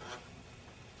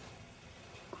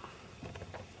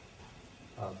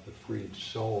of the freed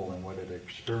soul and what it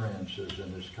experiences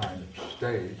in this kind of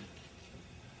state,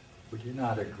 would you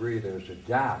not agree there's a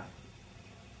gap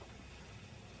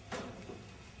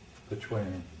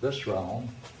between this realm,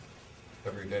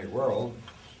 everyday world,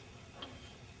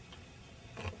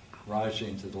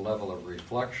 rising to the level of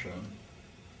reflection,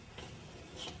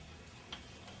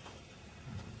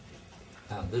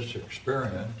 and this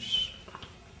experience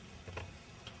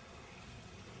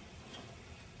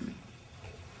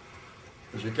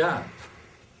is a gap.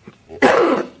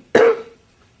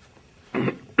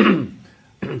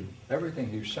 Everything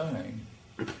he's saying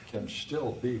can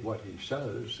still be what he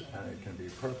says, and it can be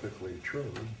perfectly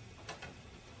true.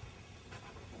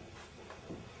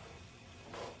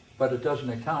 But it doesn't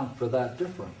account for that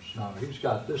difference. Now, he's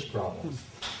got this problem.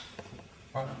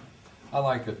 I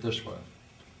like it this way.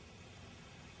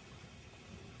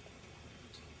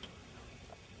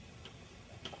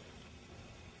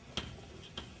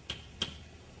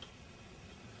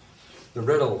 The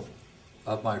riddle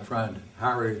of my friend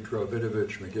Harry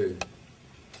Drovidovich McGee.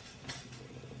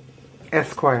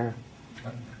 Esquire.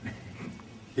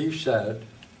 He said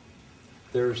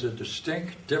there's a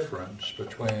distinct difference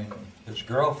between his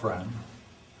girlfriend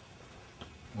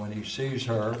when he sees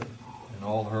her in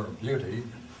all her beauty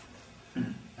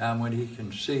and when he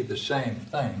can see the same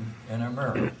thing in a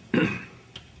mirror.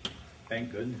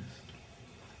 Thank goodness.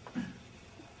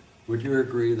 Would you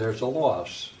agree there's a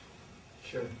loss?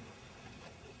 Sure.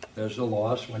 There's a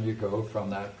loss when you go from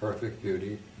that perfect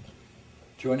beauty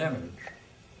to an image.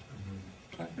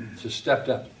 It's a step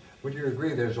down. Would you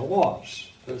agree there's a loss?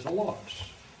 There's a loss.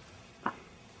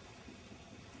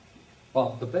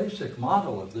 Well, the basic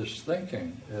model of this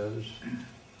thinking is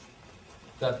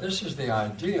that this is the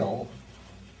ideal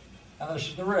and this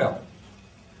is the real.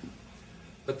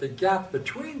 But the gap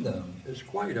between them is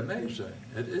quite amazing.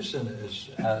 It isn't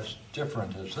as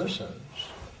different as this is.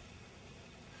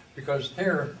 Because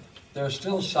there's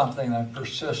still something that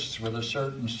persists with a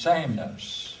certain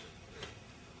sameness.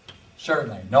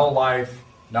 Certainly, no life,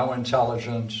 no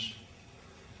intelligence,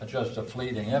 just a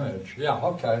fleeting image. Yeah,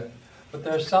 okay. But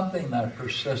there's something that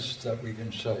persists that we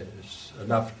can say is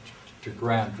enough to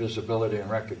grant visibility and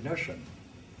recognition.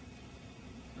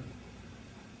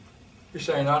 You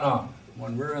say, no.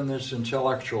 When we're in this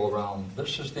intellectual realm,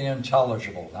 this is the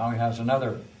intelligible. Now he has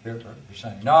another. You're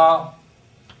saying, no.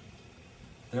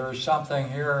 There is something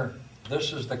here.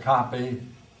 This is the copy.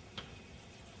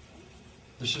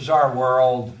 This is our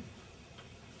world.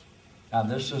 And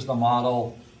this is the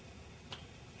model.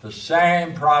 The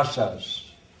same process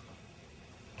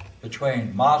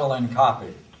between model and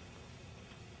copy.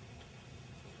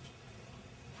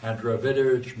 And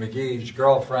Drovidovich McGee's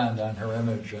girlfriend and her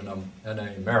image in a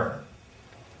mirror.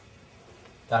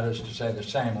 That is to say, the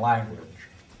same language.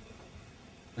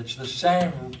 It's the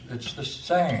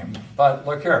same, but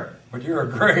look here, would you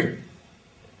agree?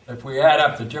 If we add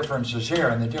up the differences here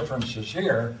and the differences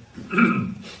here,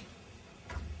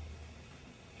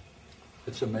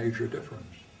 it's a major difference.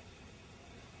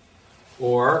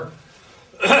 Or,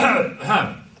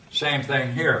 same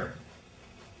thing here.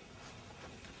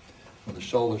 When the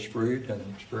soul is freed and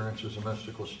experiences a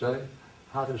mystical state,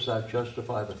 how does that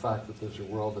justify the fact that there's a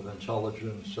world of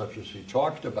intelligence such as he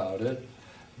talked about it,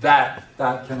 that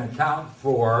can account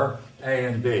for A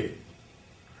and B?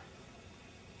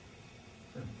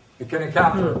 It can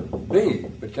account for B,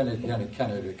 but can it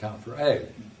account for A?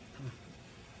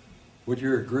 Would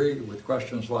you agree with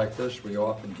questions like this, we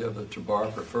often give it to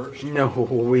Barbara first? No,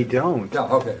 we don't. Yeah,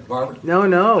 okay, Barbara?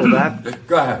 No, that.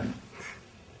 Go ahead.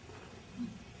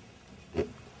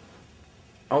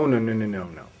 Oh,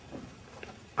 no.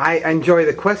 I enjoy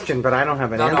the question, but I don't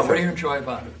have an answer. No, what do you enjoy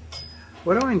about it?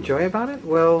 What do I enjoy about it?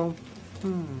 Well,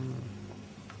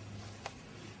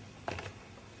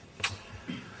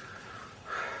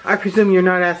 I presume you're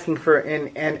not asking for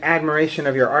an admiration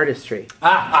of your artistry.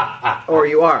 Or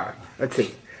you are. Let's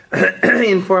see.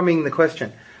 Informing the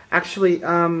question. Actually,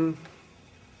 well,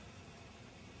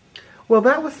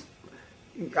 that was...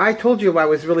 I told you I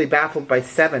was really baffled by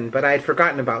 7, but I had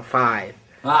forgotten about 5.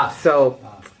 So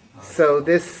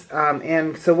this...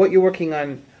 and so what you're working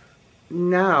on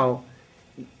now...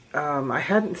 I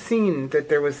hadn't seen that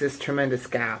there was this tremendous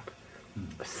gap.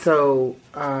 So...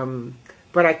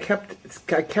 but I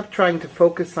kept trying to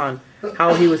focus on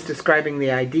how he was describing the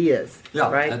ideas,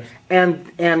 right?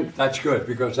 And that's good,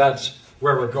 because that's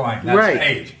where we're going. That's right.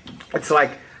 8. It's like,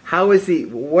 how is he?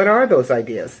 What are those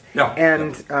ideas? Yeah.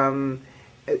 And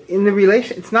in the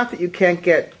relation, it's not that you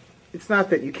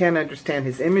can't understand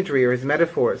his imagery or his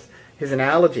metaphors, his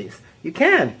analogies. You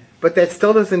can, but that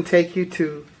still doesn't take you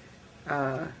to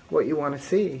what you want to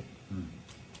see.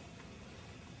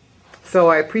 So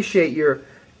I appreciate you're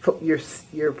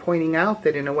pointing out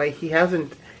that in a way he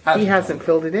hasn't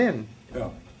filled it in. Yeah.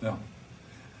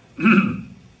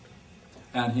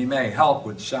 And he may help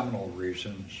with seminal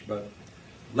reasons, but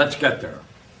let's get there.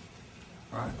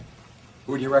 All right.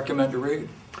 Who do you recommend to read?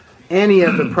 Any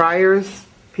of the Prior's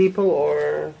people,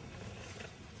 or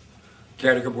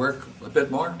care to work a bit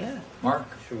more? Yeah. Mark?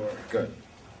 Sure. Good.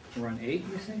 We're on 8,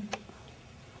 you say?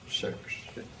 6.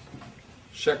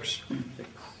 6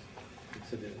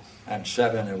 it is. And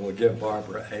 7, it will give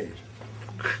Barbara 8.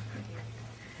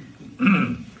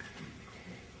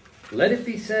 Let it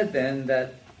be said then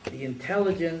that the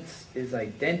intelligence is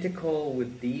identical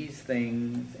with these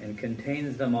things and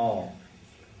contains them all,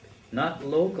 not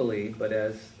locally, but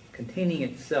as containing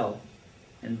itself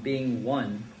and being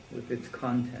one with its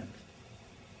content.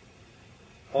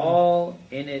 All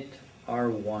in it are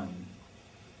one,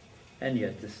 and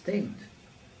yet distinct.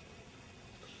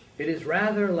 It is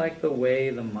rather like the way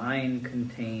the mind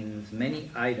contains many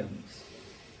items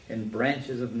and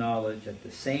branches of knowledge at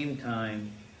the same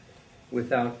time,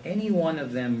 without any one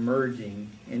of them merging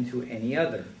into any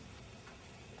other.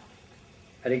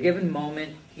 At a given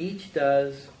moment, each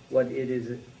does what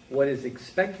is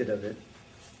expected of it,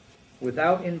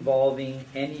 without involving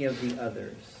any of the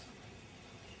others.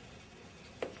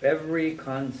 Every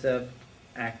concept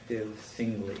active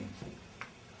singly.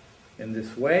 In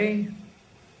this way,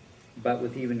 but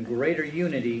with even greater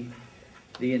unity,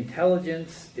 the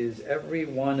intelligence is every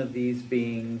one of these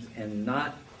beings and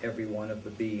not every one of the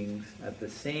beings at the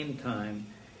same time,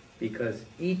 because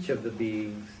each of the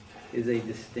beings is a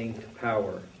distinct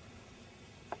power.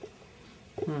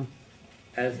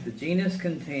 As the genus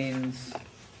contains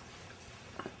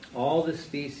all the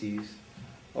species,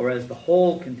 or as the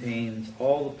whole contains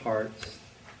all the parts,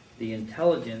 the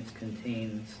intelligence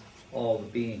contains all the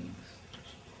beings.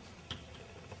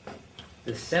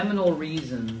 The seminal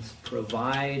reasons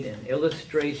provide an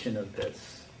illustration of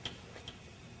this.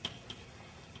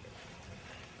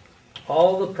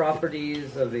 All the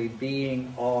properties of a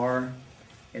being are,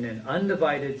 in an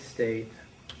undivided state,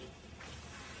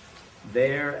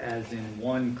 there as in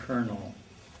one kernel.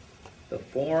 The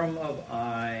form of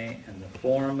eye and the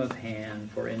form of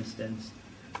hand, for instance,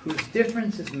 whose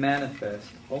difference is manifest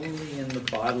only in the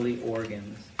bodily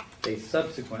organs they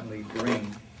subsequently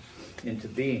bring into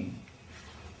being.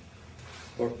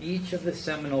 For each of the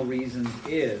seminal reasons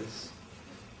is,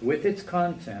 with its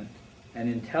content, an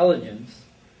intelligence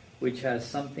which has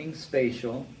something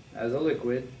spatial, as a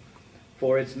liquid,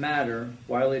 for its matter,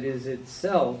 while it is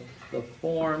itself the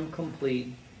form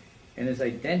complete and is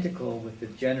identical with the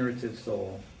generative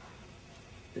soul.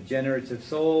 The generative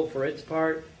soul, for its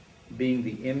part, being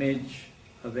the image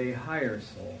of a higher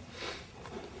soul.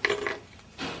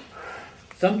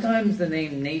 Sometimes the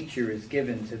name nature is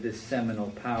given to this seminal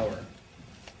power.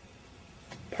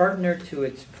 Partner to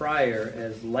its prior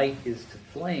as light is to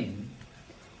flame,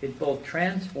 it both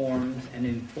transforms and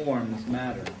informs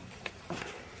matter,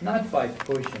 not by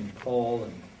push and pull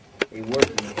and a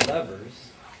working of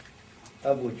levers,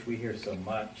 of which we hear so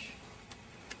much,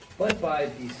 but by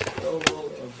bestowal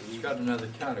of... He's got another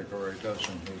category,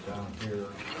 doesn't he, down here?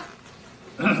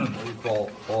 We call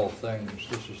all things.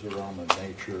 This is the realm of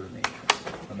nature,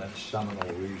 and that's seminal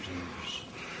reasons.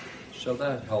 So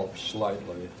that helps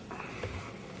slightly.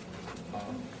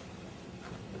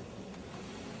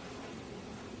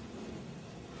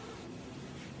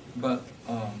 But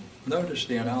notice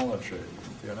the analogy.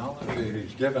 The analogy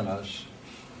he's given us,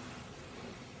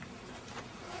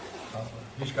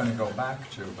 he's going to go back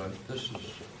to, but this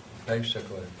is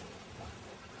basically,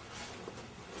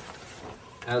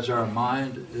 as our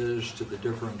mind is to the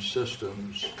different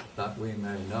systems that we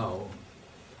may know,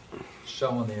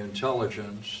 so in the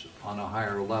intelligence on a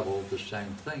higher level, the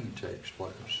same thing takes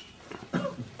place.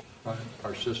 Right?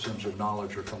 Our systems of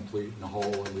knowledge are complete and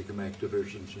whole, and we can make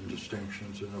divisions and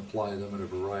distinctions and apply them in a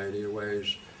variety of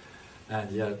ways,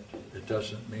 and yet it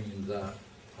doesn't mean that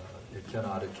it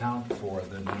cannot account for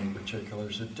the many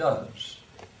particulars it does.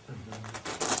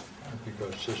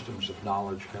 Because systems of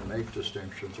knowledge can make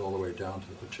distinctions all the way down to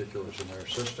the particulars in their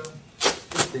system.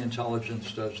 If the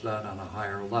intelligence does that on a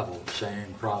higher level,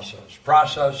 same process.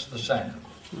 Process the same.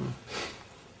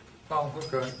 Oh,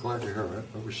 okay, glad to hear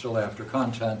it, but we're still after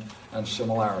content and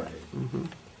similarity.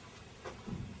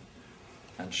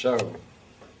 And so,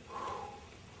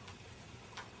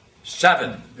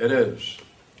 7 it is.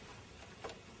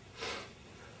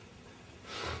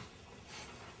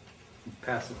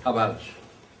 Passive. How about it?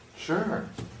 Sure.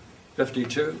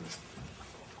 52.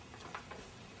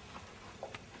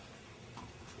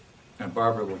 And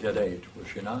Barbara will get 8, will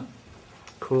she not?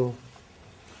 Cool.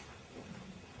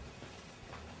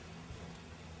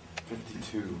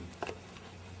 52.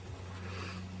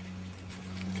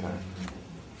 Okay.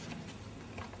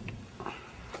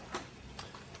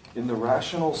 In the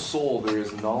rational soul, there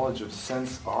is knowledge of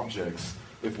sense objects.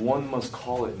 If one must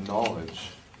call it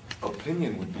knowledge,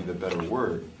 opinion would be the better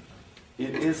word.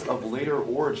 It is of later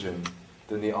origin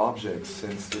than the objects,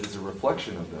 since it is a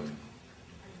reflection of them.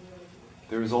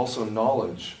 There is also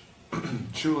knowledge,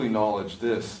 truly knowledge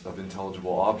this, of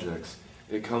intelligible objects.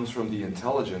 It comes from the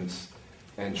intelligence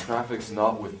and traffics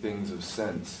not with things of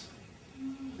sense.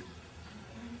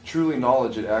 Truly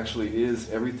knowledge, it actually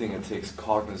is everything it takes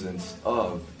cognizance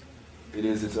of. It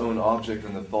is its own object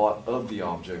and the thought of the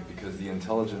object, because the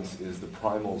intelligence is the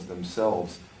primals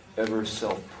themselves, ever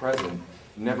self-present,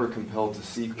 never compelled to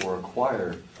seek or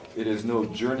acquire. It is no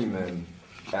journeyman,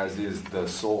 as is the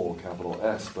soul, capital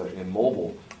S, but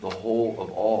immobile, the whole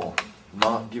of all,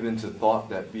 not given to thought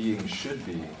that being should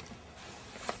be.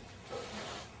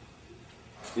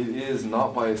 It is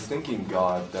not by its thinking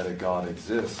God that a God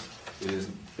exists. It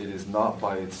is not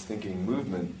by its thinking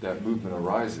movement that movement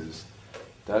arises.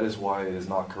 That is why it is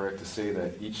not correct to say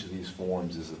that each of these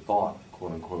forms is a thought,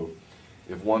 quote unquote,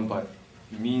 if one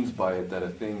means by it that a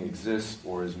thing exists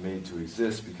or is made to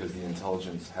exist because the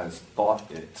intelligence has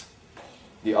thought it.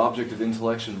 The object of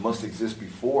intellection must exist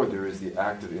before there is the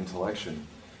act of intellection.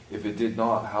 If it did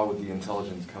not, how would the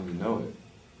intelligence come to know it?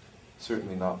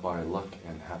 Certainly not by luck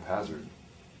and haphazard.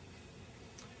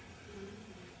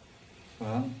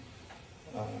 Well,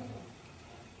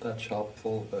 that's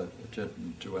helpful, but it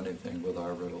didn't do anything with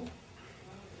our riddle.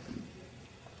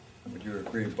 Would you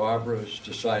agree Barbara's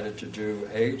decided to do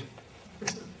 8?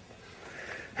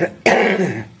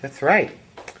 That's right.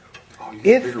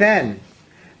 If then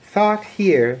thought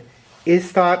here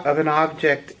is thought of an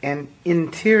object and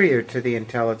interior to the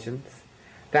intelligence,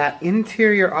 that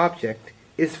interior object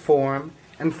is form,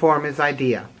 and form is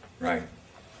idea. Right.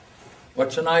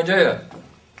 What's an idea?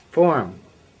 Form.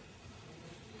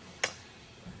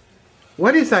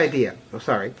 What is idea?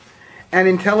 An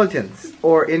intelligence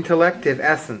or intellective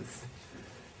essence.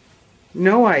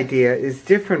 No idea is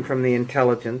different from the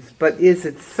intelligence, but is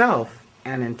itself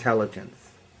an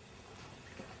intelligence.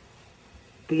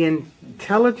 The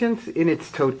intelligence in its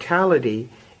totality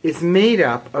is made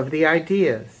up of the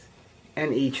ideas,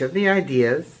 and each of the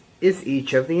ideas is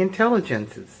each of the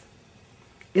intelligences.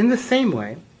 In the same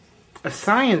way, a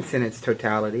science in its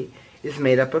totality is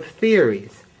made up of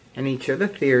theories, and each of the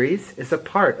theories is a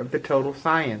part of the total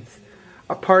science,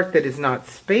 a part that is not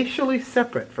spatially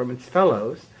separate from its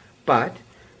fellows, but,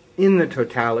 in the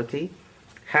totality,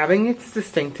 having its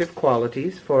distinctive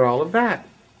qualities for all of that.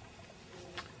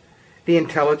 The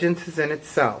intelligence is in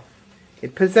itself.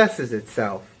 It possesses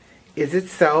itself, is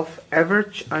itself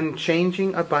ever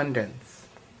unchanging abundance.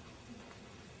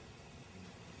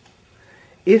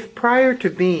 If prior to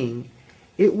being,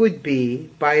 it would be,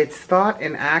 by its thought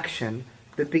and action,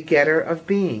 the begetter of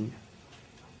being.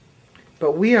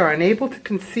 But we are unable to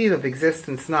conceive of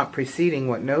existence not preceding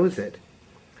what knows it.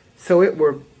 So it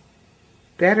were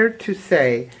better to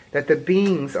say that the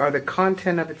beings are the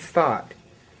content of its thought,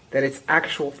 that its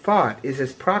actual thought is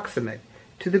as proximate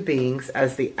to the beings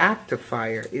as the act of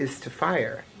fire is to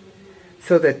fire,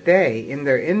 so that they, in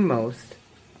their inmost,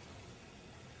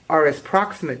 are as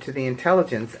proximate to the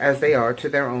intelligence as they are to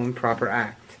their own proper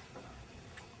act.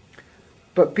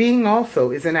 But being also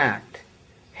is an act.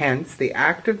 Hence, the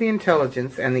act of the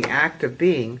intelligence and the act of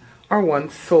being are one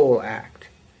soul act.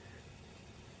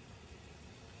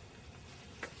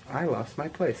 I lost my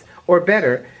place. Or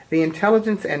better, the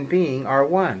intelligence and being are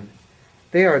one.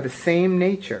 They are the same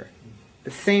nature.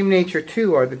 The same nature,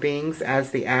 too, are the beings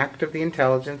as the act of the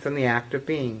intelligence and the act of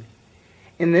being.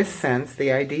 In this sense,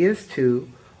 the ideas, too,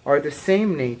 are the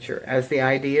same nature as the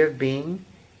idea of being,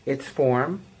 its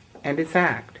form, and its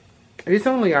act. It is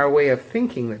only our way of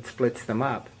thinking that splits them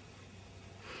up.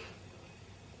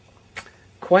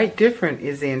 Quite different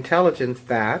is the intelligence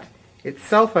that,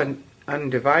 itself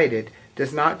undivided,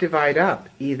 does not divide up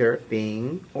either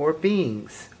being or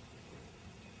beings.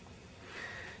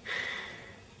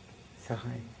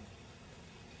 Sigh.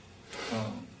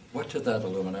 What did that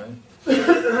illuminate?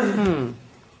 It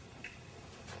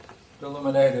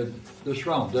illuminated this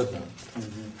realm, didn't it?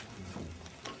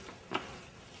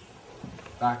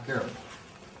 Back here.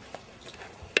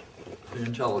 The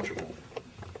intelligible.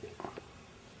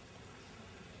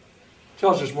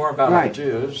 Tells us more about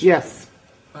ideas. Yes.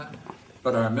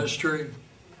 But our mystery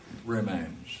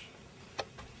remains.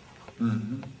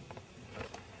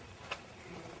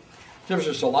 Gives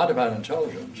us a lot about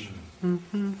intelligence.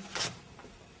 Mm-hmm.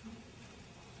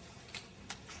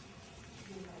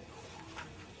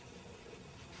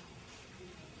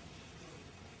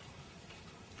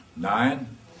 Nine.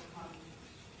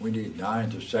 We need 9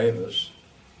 to save us.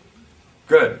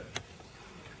 Good.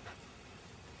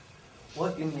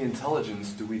 What in the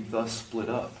intelligence do we thus split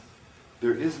up?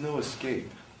 There is no escape.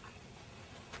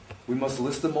 We must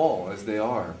list them all as they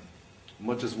are,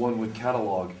 much as one would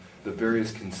catalog the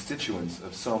various constituents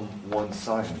of some one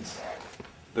science.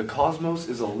 The cosmos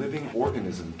is a living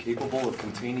organism capable of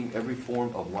containing every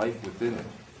form of life within it.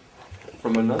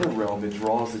 From another realm it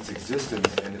draws its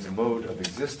existence and its mode of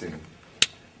existing.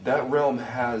 That realm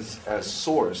has as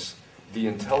source the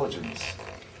intelligence.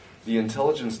 The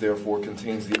intelligence therefore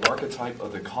contains the archetype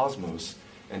of the cosmos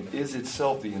and is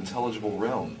itself the intelligible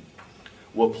realm,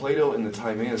 what Plato in the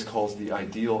Timaeus calls the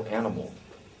ideal animal.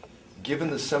 Given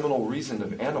the seminal reason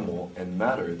of animal and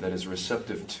matter that is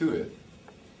receptive to it,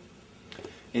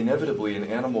 inevitably an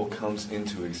animal comes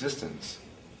into existence.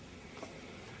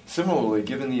 Similarly,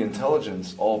 given the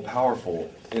intelligence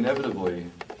all-powerful, inevitably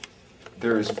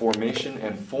there is formation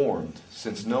and formed,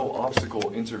 since no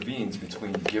obstacle intervenes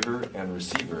between giver and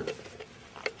receiver.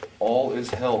 All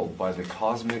is held by the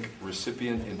cosmic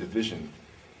recipient in division.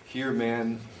 Here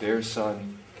man, there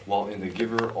son, while in the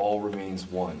giver all remains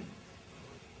one.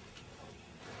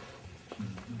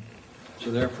 So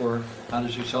therefore, how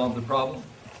does he solve the problem?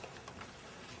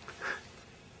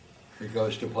 He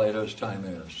goes to Plato's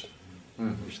Timaeus.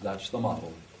 That's the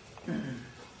model.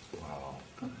 Wow.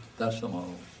 That's the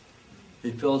model. He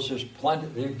fills us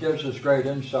he gives us great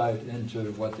insight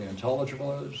into what the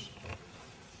intelligible is,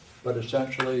 but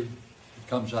essentially it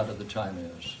comes out of the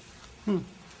Timaeus.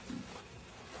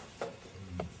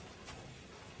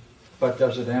 But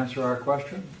does it answer our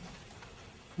question?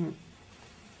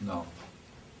 No.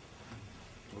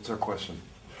 What's our question?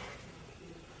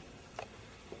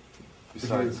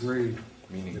 Besides, do you agree,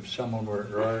 meaning, if someone were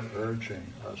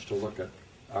urging us to look at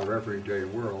our everyday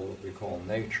world, what we call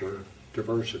nature,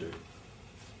 diversity?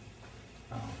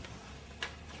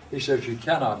 He says you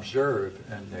can observe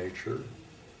in nature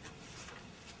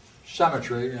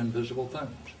symmetry in visible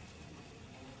things.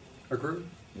 Agree?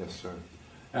 yes, sir.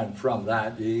 And from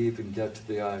that, you even get to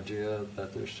the idea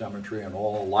that there's symmetry in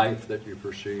all life that you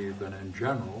perceive, and in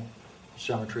general,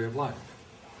 symmetry of life.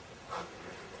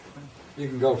 You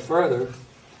can go further,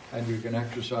 and you can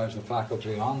exercise the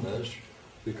faculty on this,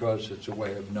 because it's a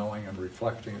way of knowing and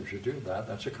reflecting as you do that.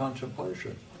 That's a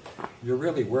contemplation. You're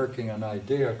really working an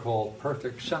idea called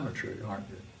perfect symmetry, aren't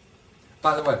you?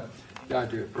 By the way, the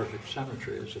idea of perfect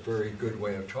symmetry is a very good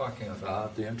way of talking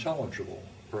about the intelligible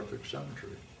perfect symmetry.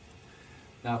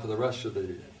 Now, for the rest of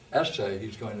the essay,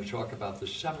 he's going to talk about the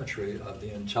symmetry of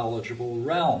the intelligible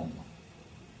realm.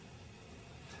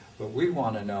 What we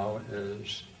want to know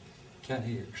is, can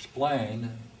he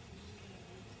explain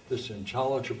this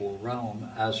intelligible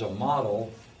realm as a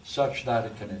model such that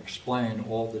it can explain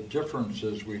all the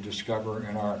differences we discover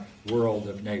in our world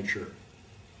of nature?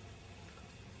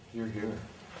 You're here.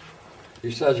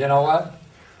 He says, you know what?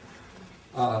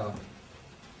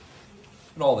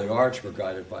 And all the arts were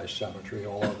guided by symmetry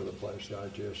all over the place. The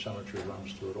idea of symmetry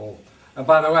runs through it all. And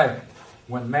by the way,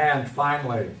 when man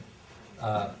finally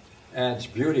adds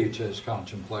beauty to his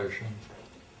contemplation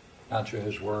and to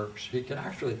his works, he can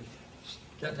actually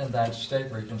get in that state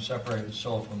where he can separate his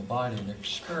soul from the body and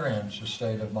experience a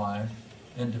state of mind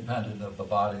independent of the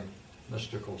body,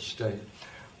 mystical state.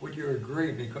 would you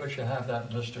agree, because you have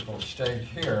that mystical state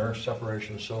here,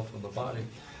 separation of soul from the body,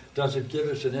 does it give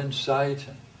us an insight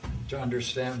to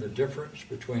understand the difference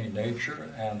between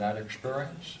nature and that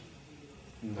experience?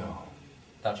 No.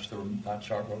 That's what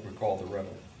we call the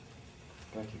riddle.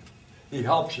 Thank you. He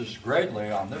helps us greatly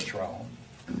on this realm.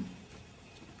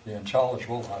 The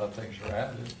intelligible, a lot of things are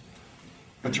added.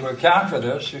 But to account for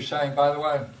this, he's saying, by the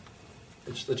way,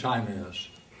 it's the timeliness.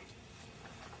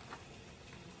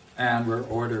 And we're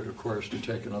ordered, of course, to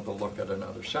take another look at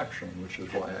another section, which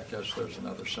is why I guess there's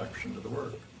another section to the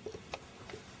work.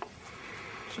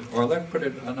 So, or let's put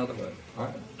it another way. All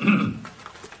right.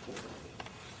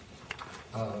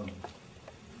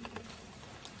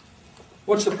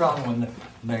 What's the problem with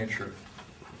nature?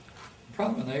 The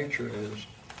problem with nature is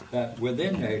that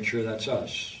within nature, that's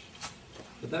us.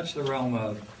 But that's the realm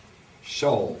of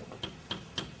soul.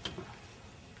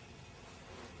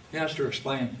 He has to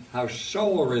explain how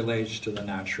soul relates to the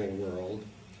natural world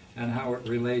and how it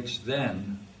relates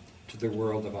then to the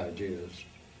world of ideas.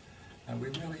 And we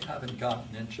really haven't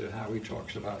gotten into how he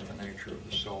talks about the nature of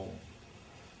the soul.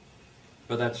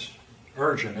 But that's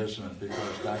urgent, isn't it?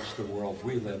 Because that's the world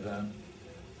we live in.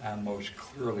 And most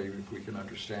clearly, if we can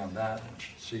understand that and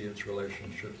see its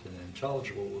relationship to the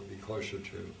intelligible, we'll be closer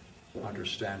to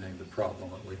understanding the problem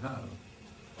that we have.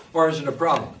 Or is it a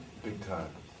problem? Big time.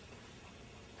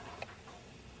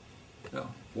 No.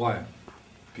 Why?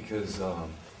 Because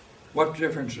what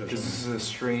difference is it? this is a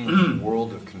strange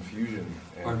world of confusion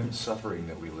and Pardon? suffering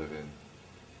that we live in.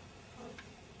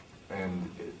 And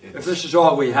it's... If this is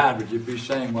all we had, would you be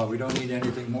saying, well, we don't need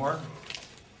anything more?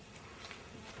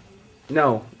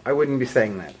 No, I wouldn't be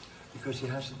saying that. Because he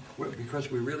hasn't.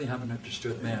 Because we really haven't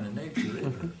understood man and nature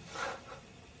either.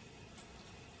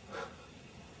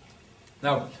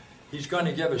 Now, he's going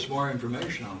to give us more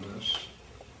information on this,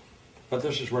 but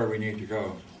this is where we need to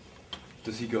go.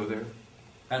 Does he go there?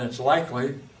 And it's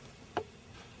likely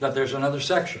that there's another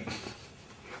section.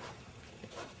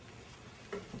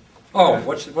 Oh,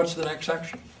 what's the next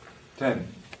section? 10.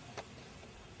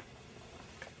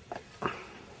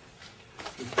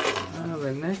 Oh,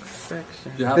 the next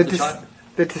section. You have the, the time?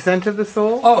 The descent of the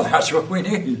soul? Oh, that's what we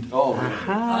need. Oh,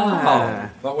 Aha.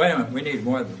 Oh, but wait a minute, we need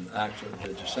more than actually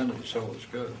the descent of the soul is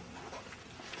good.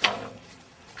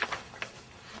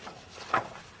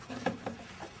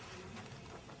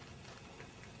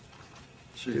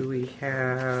 See, Do we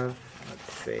have,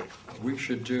 let's see. we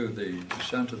should do the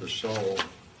descent of the soul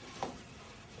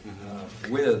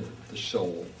with the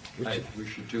soul. Right? We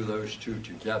should do those two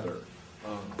together.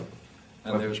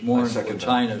 And there's more in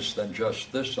Plotinus than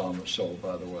just this on the soul,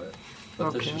 by the way.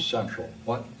 But this is central.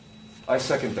 What? I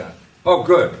second that. Oh,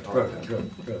 good.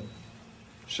 Good.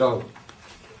 So,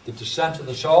 the descent of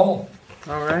the soul.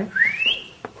 All right.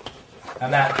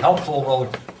 And that helpful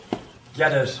will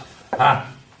get us,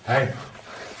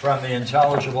 from the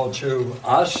intelligible to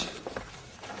us.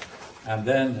 And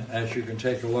then, as you can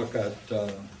take a look at,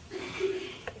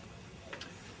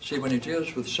 see, when he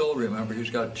deals with soul, remember, he's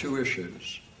got two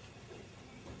issues.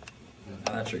 And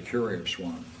that's a curious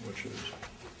one, which is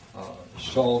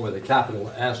soul with a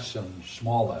capital S and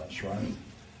small s, right?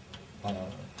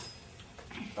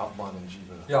 Atman and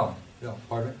Jiva. Yeah,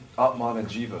 pardon? Atman and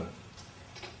Jiva.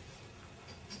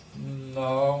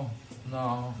 No.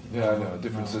 Yeah, I know,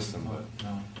 different system, but...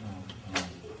 No.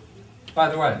 By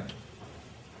the way,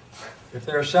 if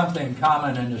there's something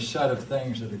common in a set of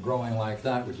things that are growing like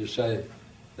that, would you say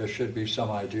there should be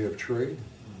some idea of tree?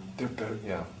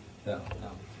 Yeah. Yeah.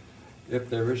 If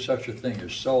there is such a thing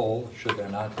as soul, should there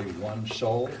not be one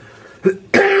soul?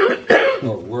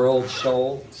 Or world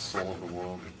soul? Soul of the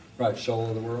world. Right, soul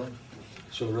of the world.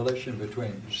 So the relation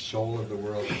between soul of the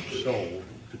world and soul,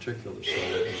 particular soul,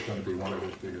 is going to be one of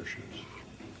his big issues.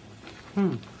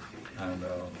 And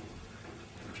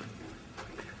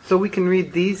so we can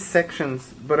read these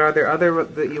sections, but are there other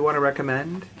that you want to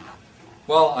recommend?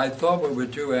 well, I thought what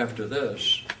we'd do after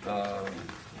this.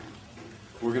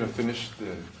 We're going to finish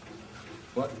the...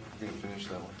 What? We're going to finish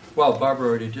that one. Well, Barbara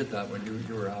already did that when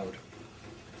you were out.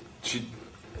 She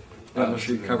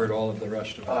Covered all of the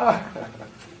rest of it.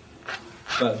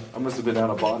 But I must have been out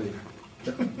of body.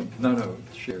 no,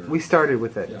 We started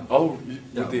with it. Yeah. Oh,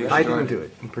 Yeah, with the... I didn't do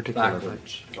it in particular.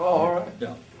 Backwards. Oh, all right.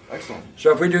 Yeah. Excellent.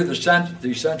 So if we do the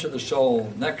descent of the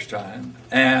soul next time,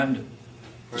 and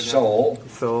the soul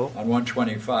Soul. on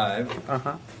 125,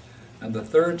 Uh-huh. and the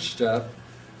third step,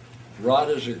 Rod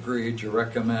has agreed to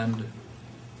recommend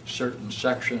certain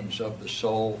sections of the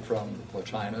soul from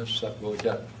Plotinus that we'll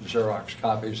get Xerox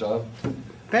copies of.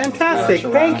 Fantastic. Pass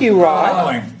around Thank you, the Rod.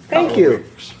 following Thank couple you.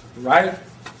 weeks, right?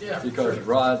 Yeah. Because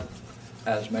Rod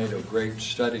has made a great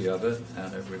study of it,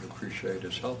 and it would appreciate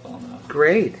his help on that.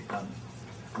 Great. And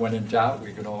when in doubt,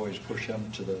 we can always push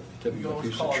him to the tip of a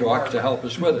piece of chalk to help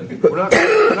us with it. We're not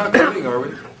quitting, are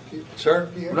we? Sir?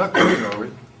 We're not quitting, are we?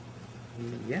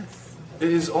 Yes. It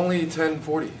is only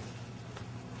 10:40.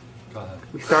 Go ahead.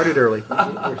 We started early.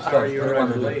 Sorry you were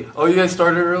late. Oh, you guys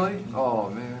started early? Oh,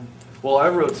 man. Well, I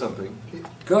wrote something.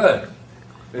 Good.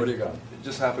 What do you got? It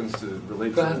just happens to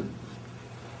relate Go to ahead. it.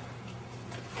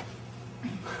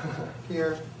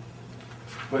 Pierre,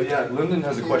 But yeah, Lyndon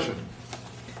has a question.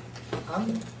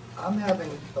 I'm having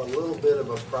a little bit of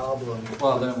a problem.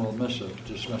 Well, then we'll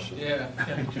dismiss it. Yeah.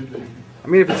 I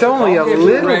mean, if it's only a I'll give you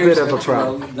little raise bit of a it to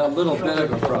problem. A little bit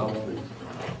of a problem.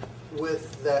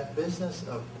 With that business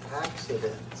of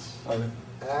accidents.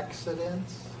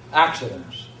 Accidents?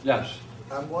 Accidents, yes.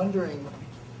 I'm wondering,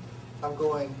 I'm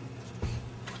going,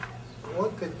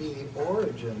 what could be the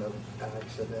origin of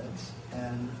accidents?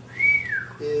 And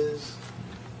is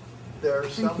there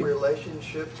some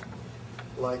relationship,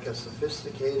 like a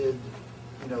sophisticated,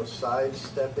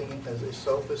 sidestepping as a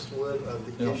sophist would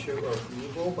of the No. issue of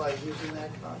evil by using that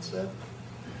concept?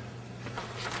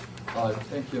 I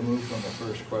think you moved from the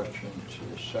first question to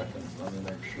the second. Let me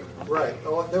make sure. Right.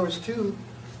 Oh, there was two,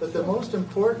 but the most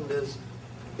important is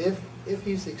if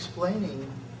he's explaining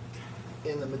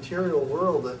in the material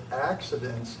world that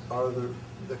accidents are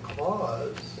the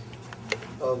cause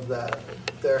of that,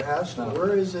 there has to, No.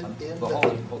 where is it in The the...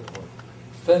 whole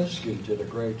Finsky did a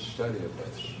great study of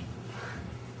this.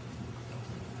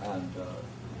 And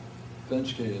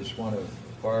Finsky is one of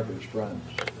Barbara's friends.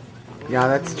 Yeah,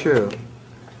 that's true.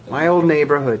 My old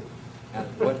neighborhood. And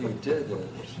what he did is,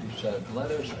 he said, let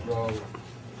us grow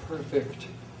perfect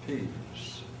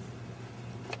peas.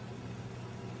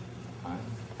 Right?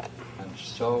 And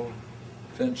so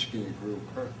Finsky grew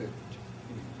perfect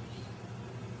peas.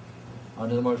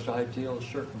 Under the most ideal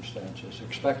circumstances,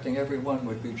 expecting everyone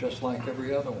would be just like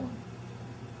every other one.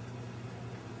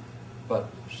 But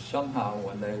somehow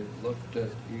when they looked at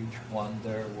each one,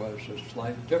 there was a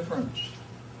slight difference.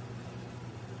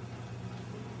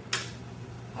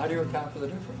 How do you account for the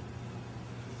difference?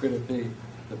 Could it be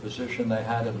the position they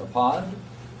had in the pod?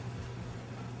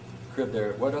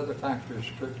 What other factors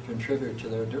could contribute to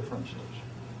their differences?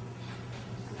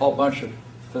 A whole bunch of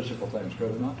physical things,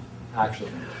 could it not?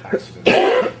 Accidents.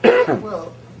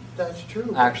 Well, that's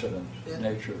true. Accidents, In-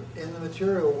 nature. In the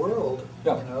material world,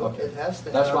 Yeah, okay. it has to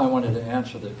That's have... why I wanted to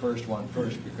answer the first one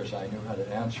first, because I knew how to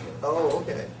answer it. Oh,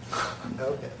 okay.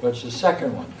 Okay. But it's the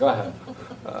second one. Go ahead.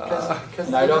 'Cause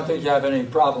And I don't think you have any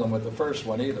problem with the first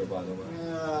one either, by the way.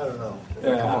 I don't know.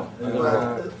 Yeah.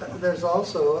 Well, there's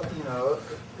also,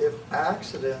 if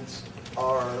accidents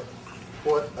are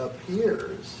what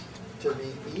appears to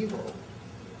be evil,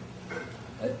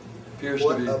 It appears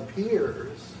what to be. appears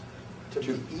to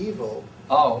be evil,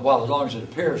 Oh, well, as long as it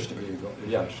appears to be evil.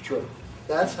 Yes, true.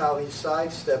 that's how he's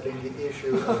sidestepping the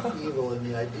issue of evil in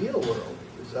the ideal world.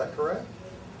 Is that correct?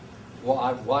 Well,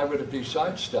 why would it be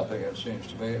sidestepping? It seems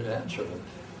to me it answered it.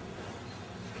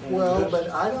 Well, but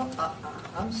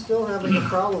I'm still having a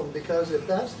problem, because if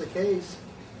that's the case,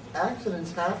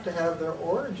 accidents have to have their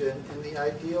origin in the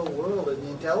ideal world, in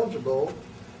the intelligible,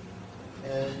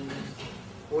 and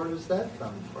where does that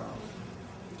come from?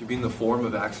 Do you mean the form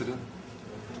of accident?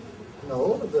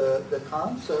 No, the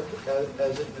concept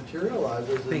as it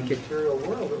materializes in the material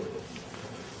world.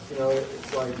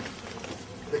 It's like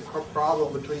the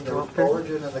problem between the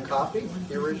origin and the copy,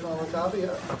 the original and the copy.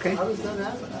 Okay. How does that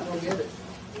happen? I don't get it.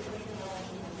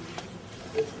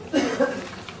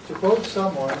 To quote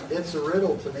someone, it's a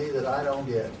riddle to me that I don't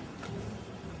get.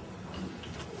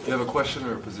 Do you have a question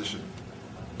or a position?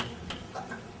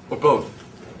 Or both?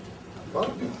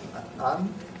 Well,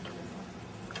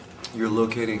 You're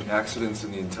locating accidents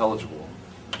in the intelligible.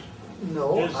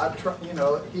 No,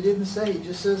 he didn't say, he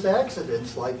just says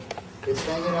accidents, like it's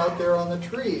hanging out there on the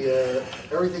tree.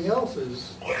 Everything else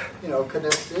is,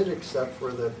 connected except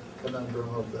for the conundrum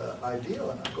of the ideal.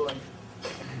 And I'm going,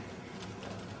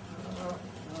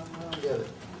 I don't get it.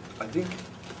 I think,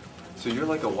 so you're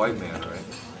like a white man,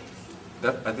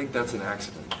 right? I think that's an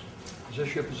accident. Is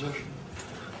this your position?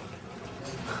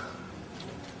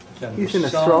 He's an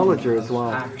astrologer as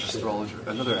well. Astrologer,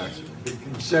 another accident. Be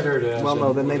considered as Well,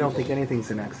 no, then they don't illegal think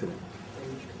anything's an accident.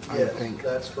 I Yes, think.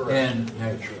 that's correct. in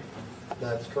nature.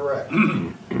 That's correct.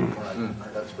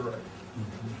 Right, that's correct.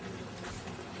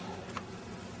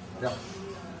 Yeah.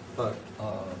 But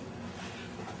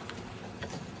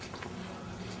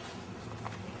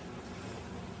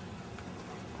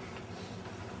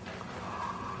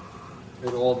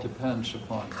it all depends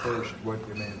upon first what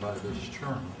you mean by this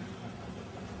term.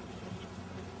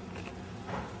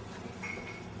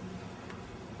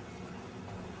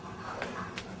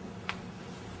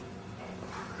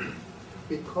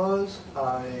 because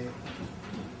I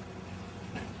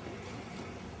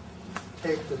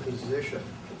take the position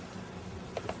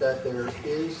that there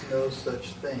is no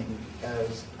such thing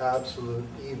as absolute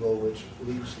evil, which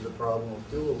leads to the problem of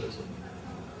dualism,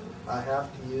 I have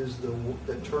to use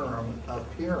the term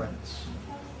appearance.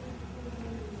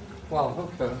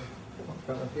 Well, okay.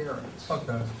 Appearance.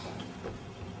 Okay.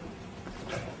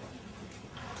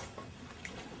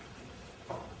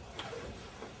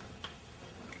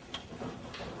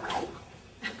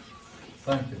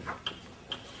 Thank you.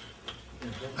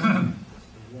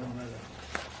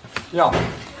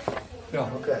 Yeah.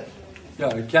 Yeah. Okay.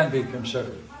 Yeah, it can be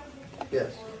considered.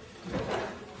 Yes.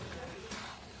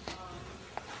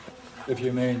 If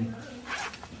you mean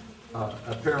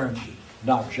appearance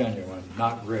not genuine,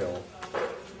 not real,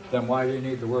 then why do you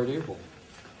need the word evil?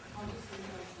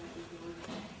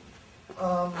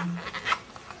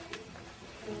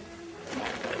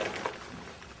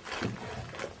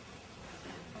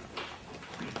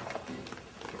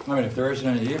 I mean, if there isn't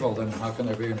any evil, then how can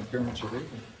there be an appearance of evil?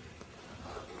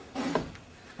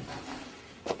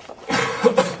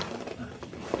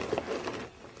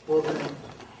 Well, then,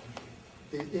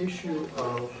 the issue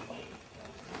of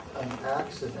an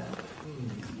accident,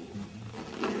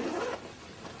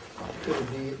 could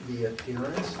it be the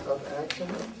appearance of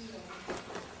accidents?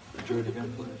 Do it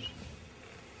again, please.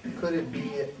 Could it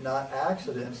be not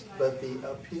accidents, but the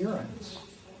appearance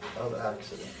of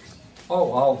accidents?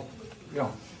 Oh,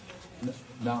 yeah.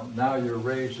 Now you're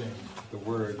raising the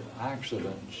word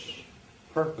accidents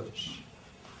purpose.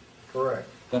 Correct.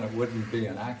 Then it wouldn't be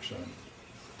an accident.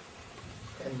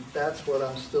 And that's what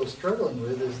I'm still struggling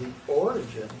with, is the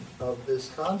origin of this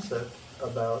concept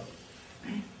about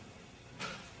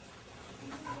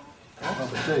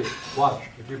See, watch.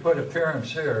 If you put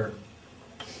appearance here,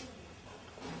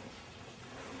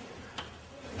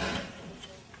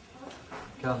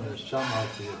 can the sum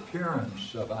of the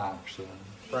appearance of accident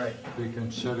be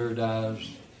considered as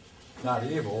not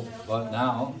evil, but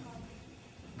now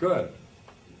good?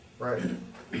 Right.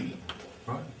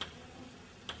 Right.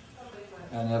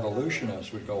 And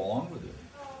evolutionists would go along with it.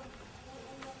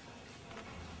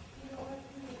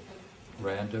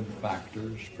 Random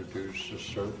factors produce a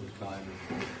certain kind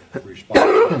of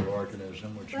response in the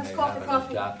organism which may have an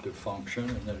adaptive function,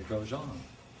 and then it goes on.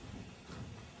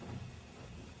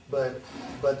 But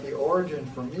the origin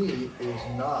for me is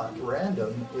not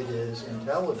random, it is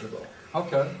intelligible.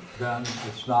 Okay, then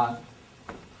it's not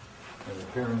an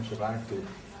appearance of active.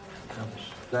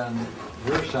 Then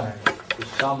you're saying the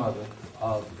sum of it,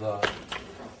 of the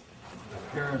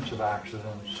appearance of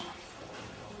accidents,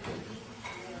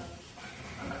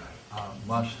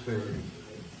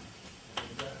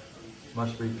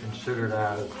 must be considered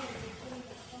as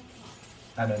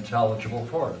an intelligible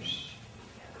force.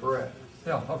 Correct.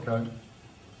 Yeah, okay.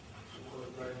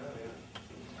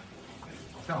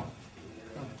 Yeah.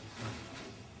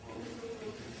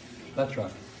 That's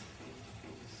right.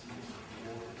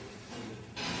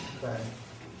 Okay.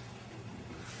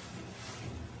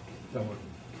 That would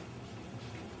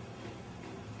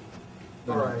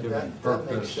All right, giving that makes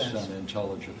purpose sense. and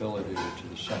intelligibility to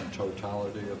the sum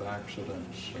totality of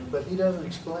accidents. But he doesn't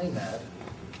explain that.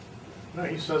 No,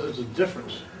 he says it's a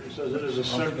difference. He says it is a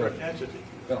separate entity.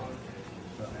 Yeah.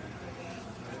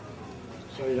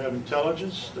 So you have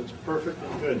intelligence that's perfect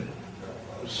and good.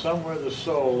 But somewhere the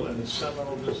soul and its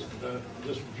seminal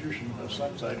distribution of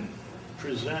some type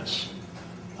presents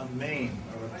a maim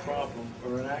or a problem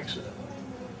or an accident.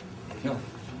 Yeah.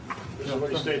 This is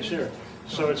what he states here.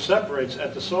 So it separates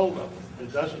at the soul level.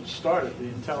 It doesn't start at the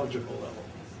intelligible level.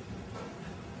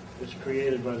 It's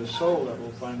created by the soul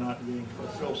level by not being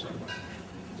fulfilled somewhere.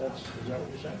 Is that what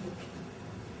you're saying?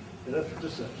 Yeah, that's what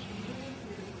this says.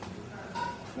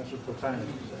 That's what Plotinus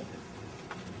said.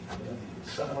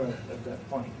 Somewhere at that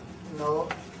point. No,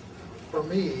 for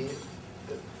me,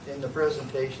 in the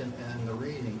presentation and the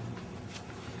reading,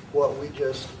 what we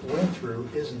just went through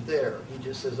isn't there. He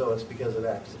just says, oh, it's because of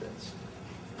accidents.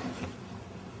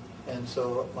 And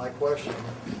so my question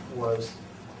was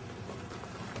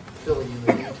filling in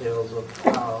the details of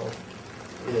how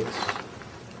it's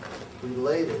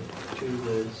related to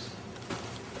his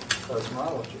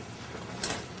cosmology.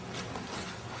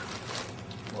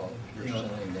 Well, if you're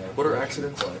saying that. What are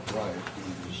accidents? Right,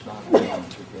 he's not going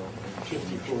to go into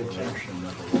the explanation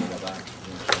of a lot of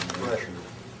accidents in nature.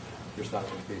 There's not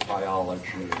going to be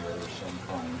biology or some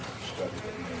kind of study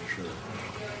of nature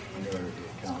in order to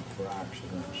account for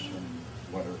accidents and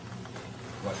what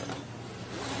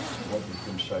you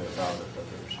can say about it,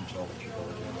 whether there's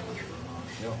intelligibility in nature or not.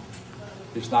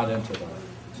 Yeah. He's not into that.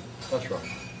 That's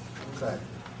right. Okay.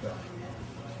 Yeah.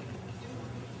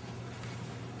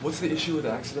 What's the issue with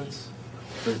accidents?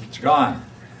 It's gone.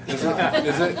 Is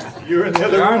it? You're in the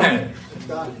other Darn room.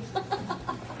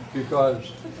 it. Because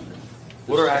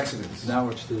What are accidents? now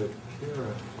it's the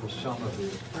appearance, the sum of the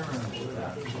appearance of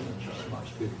accidents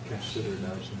must be considered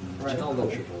as an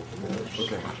intelligible force.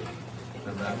 Okay.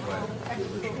 And that way,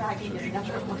 the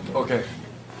original position. Okay.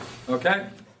 Okay?